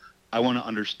you. I want to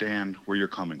understand where you're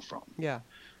coming from. Yeah.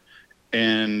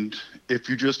 And if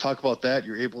you just talk about that,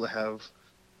 you're able to have,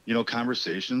 you know,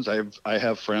 conversations. I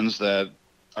have friends that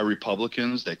are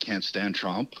Republicans that can't stand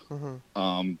Trump,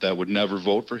 that would never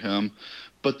vote for him,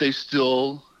 but they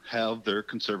still have their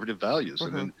conservative values.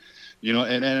 And then, you know,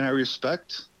 and I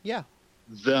respect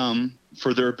them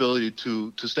for their ability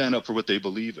to stand up for what they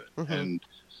believe in. And,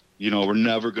 you know, we're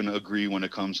never going to agree when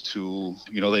it comes to,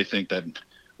 you know, they think that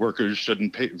workers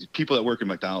shouldn't pay, people that work at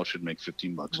McDonald's should make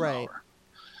 $15 an hour.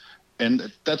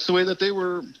 And that's the way that they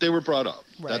were brought up.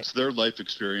 That's their life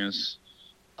experience.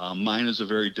 Mine is a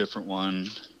very different one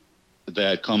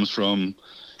that comes from,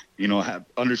 you know,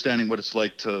 understanding what it's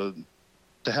like to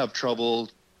have trouble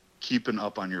keeping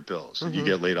up on your bills. If you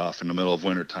get laid off in the middle of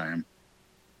wintertime,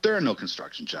 there are no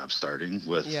construction jobs starting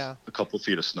with a couple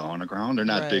feet of snow on the ground. They're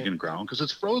not digging ground because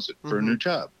it's frozen for a new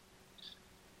job.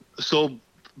 So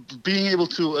being able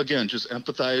to, again, just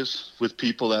empathize with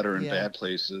people that are in bad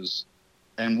places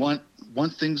and want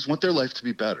their life to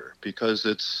be better, because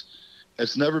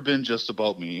it's never been just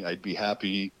about me. I'd be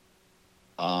happy,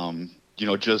 you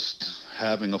know, just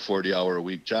having a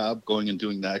 40-hour-a-week job, going and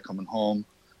doing that, coming home,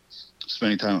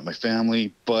 spending time with my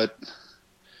family. But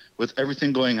with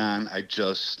everything going on, I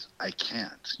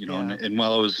can't, you know. Yeah. And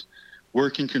while I was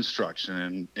working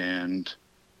construction and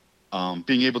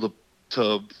being able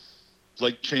to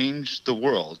like change the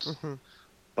world Mm-hmm.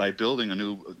 by building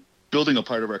a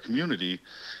part of our community,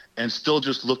 and still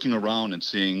just looking around and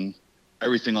seeing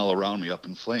everything all around me up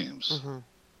in flames. Mm-hmm.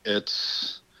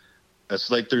 It's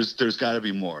like there's got to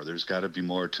be more. There's got to be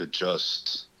more to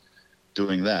just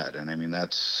doing that. And I mean,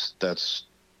 that's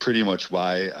pretty much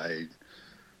why I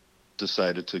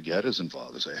decided to get as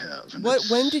involved as I have. And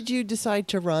When did you decide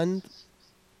to run?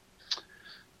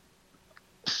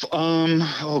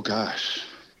 Oh gosh,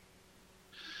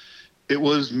 it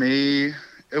was the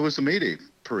May Day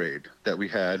parade that we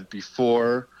had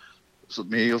before. So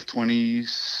May of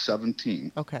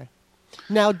 2017. Okay.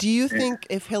 Now, do you think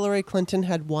if Hillary Clinton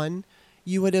had won,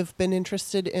 you would have been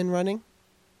interested in running?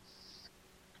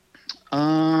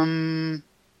 Yeah.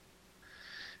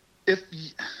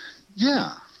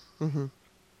 Mm-hmm.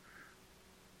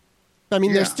 I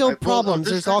mean, there's still problems.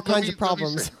 There's all kinds of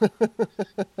problems.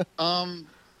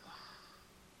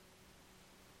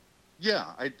 Yeah,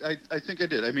 I think I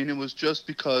did. I mean, it was just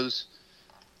because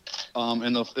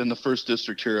in the first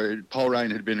district here, Paul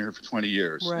Ryan had been here for 20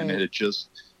 years, Right. and it had just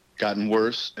gotten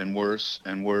worse and worse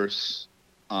and worse.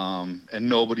 And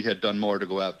nobody had done more to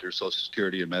go after Social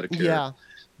Security and Medicare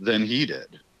than he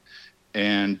did.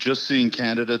 And just seeing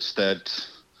candidates that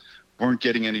weren't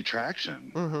getting any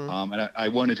traction. Mm-hmm. And I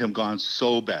wanted him gone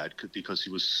so bad because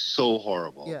he was so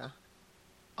horrible. Yeah.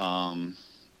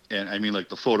 And I mean, like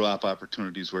the photo op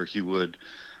opportunities where he would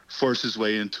force his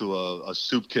way into a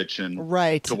soup kitchen.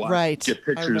 Right, to get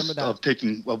pictures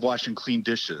of washing clean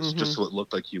dishes, Mm-hmm. just so it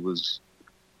looked like he was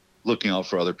looking out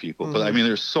for other people. Mm-hmm. But I mean,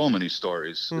 there's so many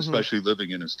stories, mm-hmm. especially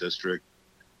living in his district.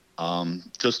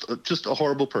 Just a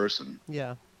horrible person.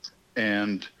 Yeah.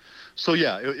 And so,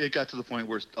 yeah, it got to the point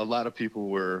where a lot of people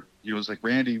were, it was like,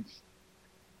 Randy,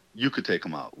 you could take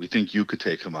him out. We think you could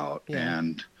take him out. Yeah.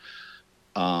 And,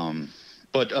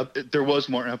 but there was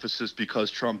more emphasis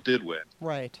because Trump did win.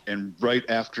 Right. And right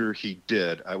after he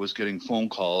did, I was getting phone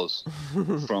calls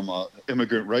from an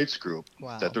immigrant rights group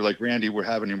that they're like, Randy, we're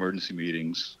having emergency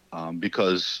meetings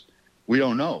because we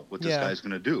don't know what this guy's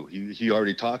going to do. He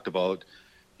already talked about,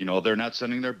 you know, they're not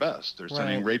sending their best. They're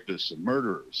sending rapists and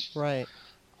murderers. Right.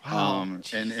 Wow.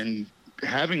 And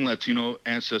having Latino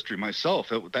ancestry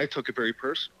myself, I took it very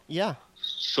personal. Yeah.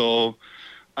 So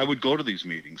I would go to these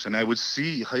meetings and I would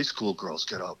see high school girls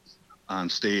get up on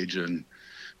stage and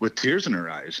with tears in their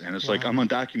eyes. And it's like, I'm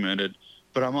undocumented,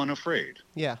 but I'm unafraid.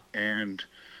 Yeah. And,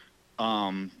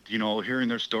 you know, hearing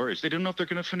their stories, they didn't know if they're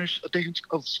going to finish a day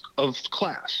of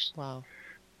class. Wow.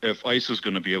 If ICE was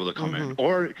going to be able to come in,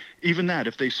 or even that,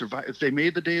 if they survive, if they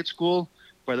made the day at school,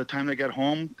 by the time they got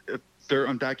home, if their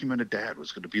undocumented dad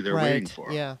was going to be there waiting for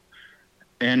them. Yeah.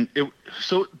 And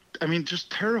I mean, just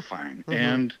terrifying. Mm-hmm.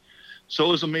 And so it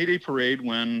was a May Day parade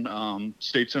when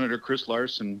State Senator Chris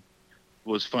Larson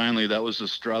that was the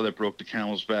straw that broke the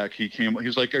camel's back. He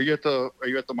was like, are you at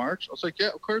the march? I was like, yeah,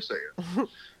 of course I am.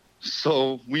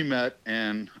 So we met,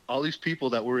 and all these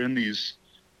people that were in these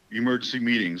emergency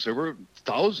meetings, there were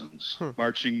thousands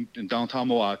marching in downtown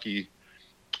Milwaukee.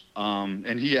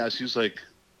 And he was like,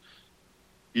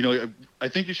 you know, I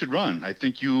think you should run. I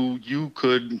think you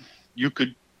could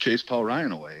chase Paul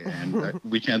Ryan away. And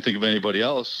we can't think of anybody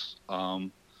else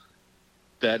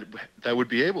that would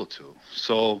be able to.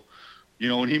 So, you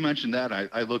know, when he mentioned that,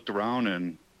 I looked around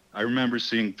and I remember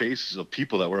seeing faces of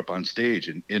people that were up on stage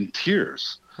in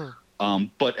tears.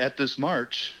 But at this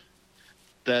march,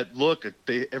 that look,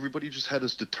 everybody just had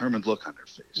this determined look on their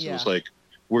face. Yeah. It was like,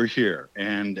 we're here.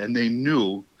 And they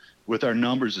knew with our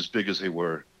numbers as big as they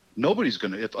were, nobody's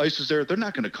going to, if ICE is there, they're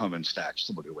not going to come and snatch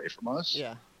somebody away from us.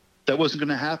 Yeah. That wasn't going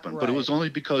to happen. Right. But it was only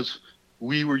because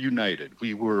we were united.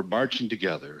 We were marching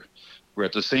together. We're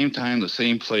at the same time, the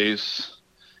same place,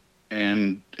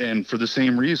 and for the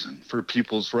same reason, for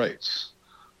people's rights.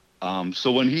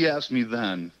 So when he asked me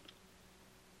then,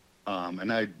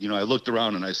 and I looked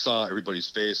around and I saw everybody's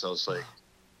face, I was like,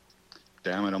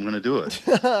 damn it, I'm going to do it.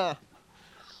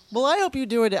 Well, I hope you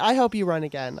do it. I hope you run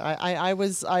again. I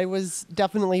was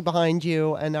definitely behind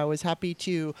you, and I was happy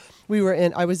to.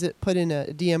 I was put in a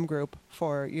DM group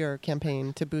for your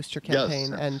campaign to boost your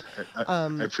campaign, yes, and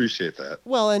I appreciate that.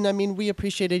 Well, and I mean, we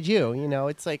appreciated you. You know,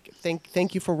 it's like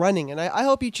thank you for running, and I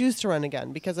hope you choose to run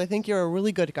again because I think you're a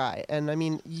really good guy, and I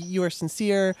mean, you are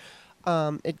sincere.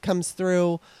 It comes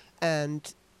through,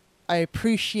 and I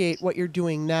appreciate what you're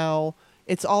doing now.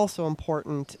 It's also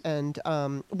important. And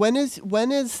when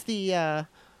is the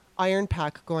Iron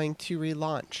Pack going to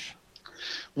relaunch?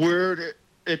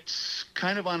 it's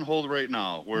kind of on hold right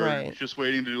now. We're just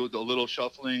waiting to do a little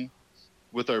shuffling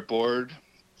with our board.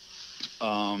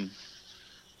 And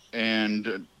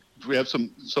we have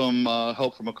some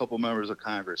help from a couple members of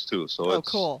Congress too. So it's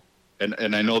cool.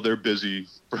 And I know they're busy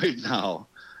right now.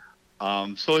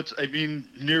 So it's,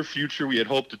 near future, we had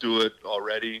hoped to do it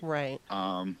already. Right.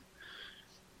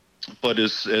 But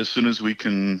as soon as we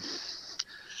get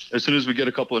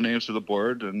a couple of names to the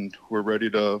board, and we're ready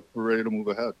to move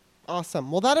ahead.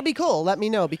 Awesome. Well, that'll be cool. Let me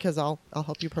know, because I'll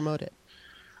help you promote it.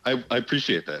 I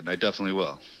appreciate that, and I definitely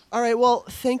will. All right. Well,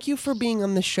 thank you for being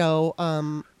on the show.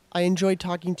 I enjoyed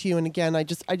talking to you, and again, I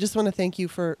just want to thank you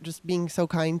for just being so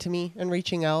kind to me and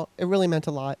reaching out. It really meant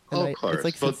a lot. And of course.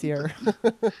 It's sincere.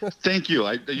 Thank you.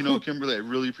 Kimberly, I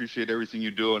really appreciate everything you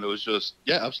do, and it was just,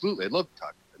 absolutely. I'd love to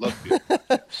talk. I'd love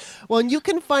to. Well, and you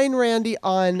can find Randy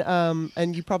on,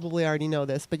 and you probably already know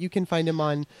this, but you can find him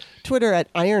on Twitter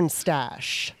at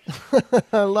Ironstache.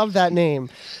 I love that name.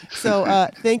 So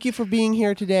thank you for being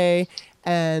here today,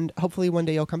 and hopefully one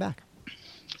day you'll come back.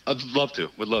 I'd love to.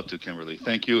 Would love to, Kimberly.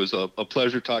 Thank you. It was a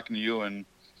pleasure talking to you, and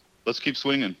let's keep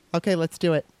swinging. Okay, let's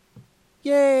do it.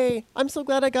 Yay! I'm so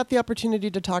glad I got the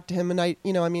opportunity to talk to him, and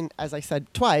as I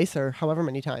said twice or however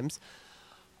many times,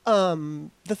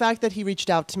 the fact that he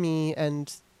reached out to me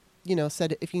and,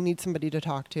 said if you need somebody to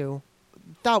talk to,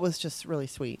 that was just really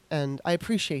sweet, and I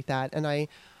appreciate that. And I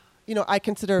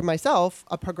consider myself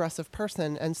a progressive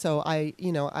person, and so I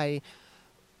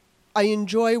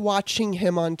enjoy watching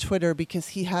him on Twitter because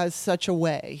he has such a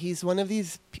way. He's one of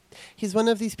these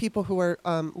people who are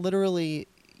literally,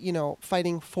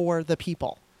 fighting for the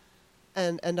people.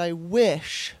 And I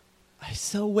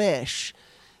so wish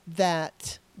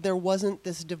that there wasn't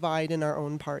this divide in our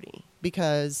own party,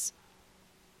 because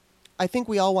I think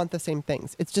we all want the same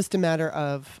things. It's just a matter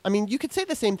of, you could say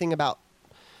the same thing about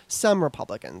some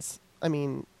Republicans.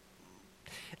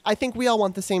 I think we all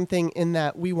want the same thing in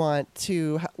that we want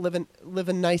to live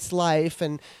a nice life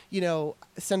and,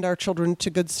 send our children to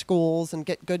good schools and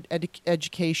get good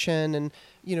education and,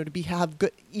 to have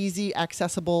good, easy,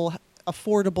 accessible,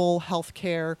 affordable health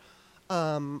care,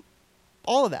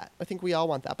 all of that. I think we all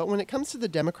want that. But when it comes to the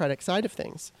Democratic side of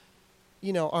things,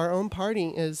 our own party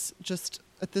is just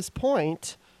at this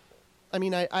point,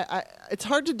 it's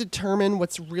hard to determine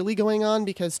what's really going on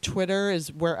because Twitter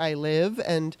is where I live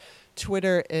and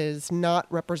Twitter is not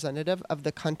representative of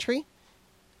the country.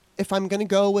 If I'm going to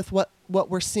go with what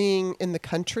we're seeing in the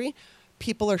country,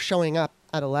 people are showing up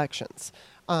at elections.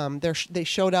 They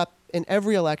showed up in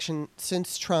every election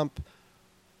since Trump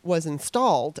was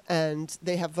installed, and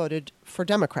they have voted for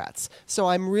Democrats. So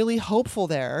I'm really hopeful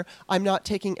there. I'm not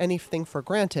taking anything for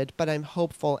granted, but I'm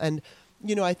hopeful. And,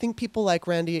 I think people like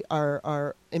Randy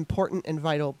are important and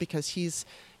vital because he's,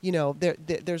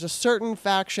 there's a certain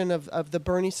faction of the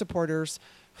Bernie supporters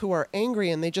who are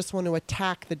angry and they just want to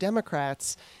attack the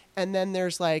Democrats. And then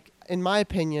there's in my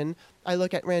opinion, I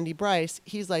look at Randy Bryce,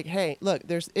 he's like, hey, look,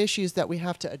 there's issues that we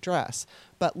have to address,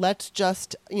 but let's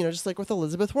just, just like with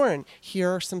Elizabeth Warren,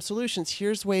 here are some solutions.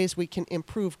 Here's ways we can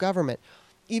improve government.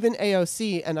 Even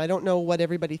AOC, and I don't know what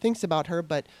everybody thinks about her,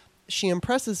 but she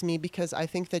impresses me because I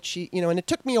think that she, and it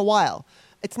took me a while.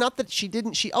 It's not that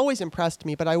she always impressed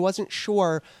me, but I wasn't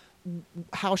sure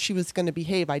how she was going to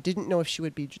behave. I didn't know if she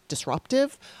would be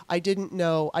disruptive. I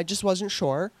just wasn't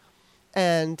sure.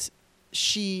 And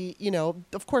she,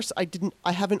 of course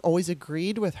I haven't always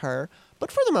agreed with her,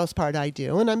 but for the most part I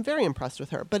do. And I'm very impressed with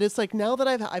her. But it's now that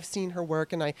I've seen her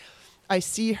work and I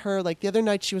see her, the other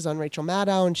night she was on Rachel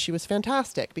Maddow and she was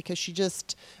fantastic because she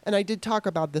just, and I did talk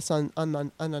about this on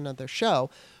another show,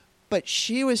 but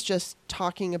she was just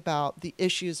talking about the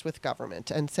issues with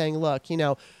government and saying, look,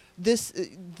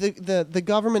 the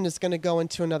government is going to go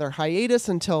into another hiatus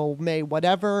until May,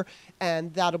 whatever.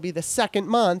 And that'll be the second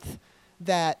month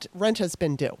that rent has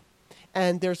been due.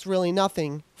 And there's really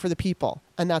nothing for the people.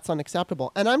 And that's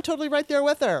unacceptable. And I'm totally right there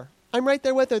with her.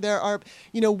 There are,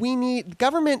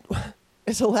 government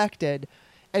is elected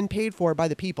and paid for by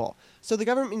the people. So the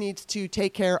government needs to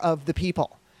take care of the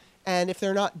people. And if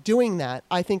they're not doing that,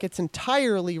 I think it's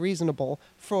entirely reasonable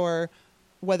for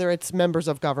whether it's members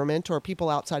of government or people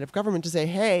outside of government to say,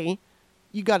 hey,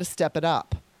 you got to step it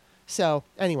up. So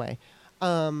anyway,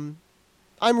 I'm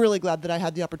really glad that I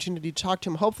had the opportunity to talk to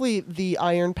him. Hopefully the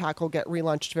Iron Pack will get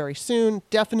relaunched very soon.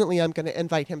 Definitely I'm going to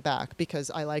invite him back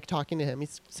because I like talking to him.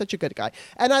 He's such a good guy.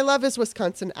 And I love his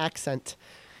Wisconsin accent.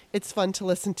 It's fun to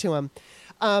listen to him.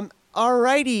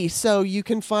 Alrighty, so you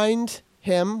can find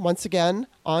him, once again,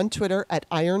 on Twitter at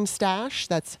Ironstache.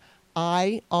 That's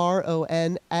IRONSTACHE,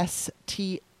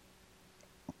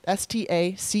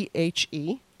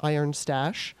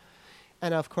 Ironstache.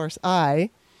 And of course, I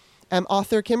am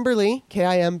author Kimberly,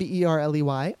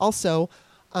 Kimberley. Also,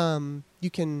 you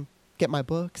can get my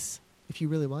books if you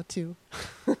really want to.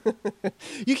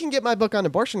 You can get my book on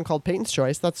abortion called Peyton's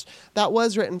Choice. That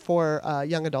was written for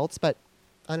young adults, but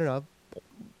I don't know.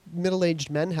 Middle-aged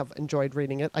men have enjoyed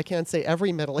reading it. I can't say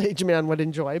every middle-aged man would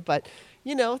enjoy, but,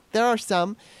 there are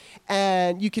some.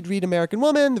 And you could read American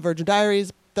Woman, The Virgin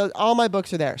Diaries. All my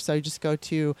books are there. So you just go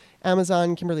to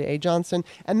Amazon, Kimberly A. Johnson.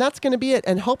 And that's going to be it.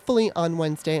 And hopefully on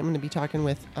Wednesday, I'm going to be talking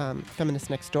with Feminist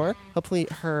Next Door. Hopefully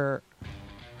her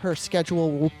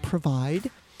schedule will provide.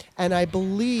 And I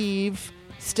believe,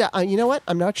 you know what?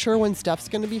 I'm not sure when Steph's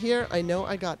going to be here. I know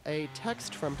I got a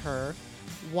text from her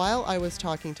while I was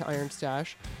talking to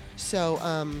Ironstache. So,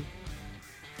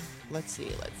 let's see.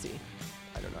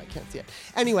 I don't know. I can't see it.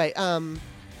 Anyway,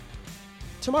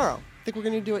 tomorrow. I think we're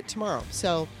going to do it tomorrow.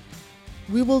 So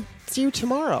we will see you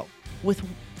tomorrow with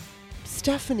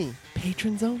Stephanie.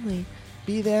 Patrons only.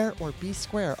 Be there or be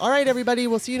square. All right, everybody.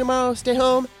 We'll see you tomorrow. Stay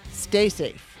home. Stay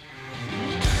safe.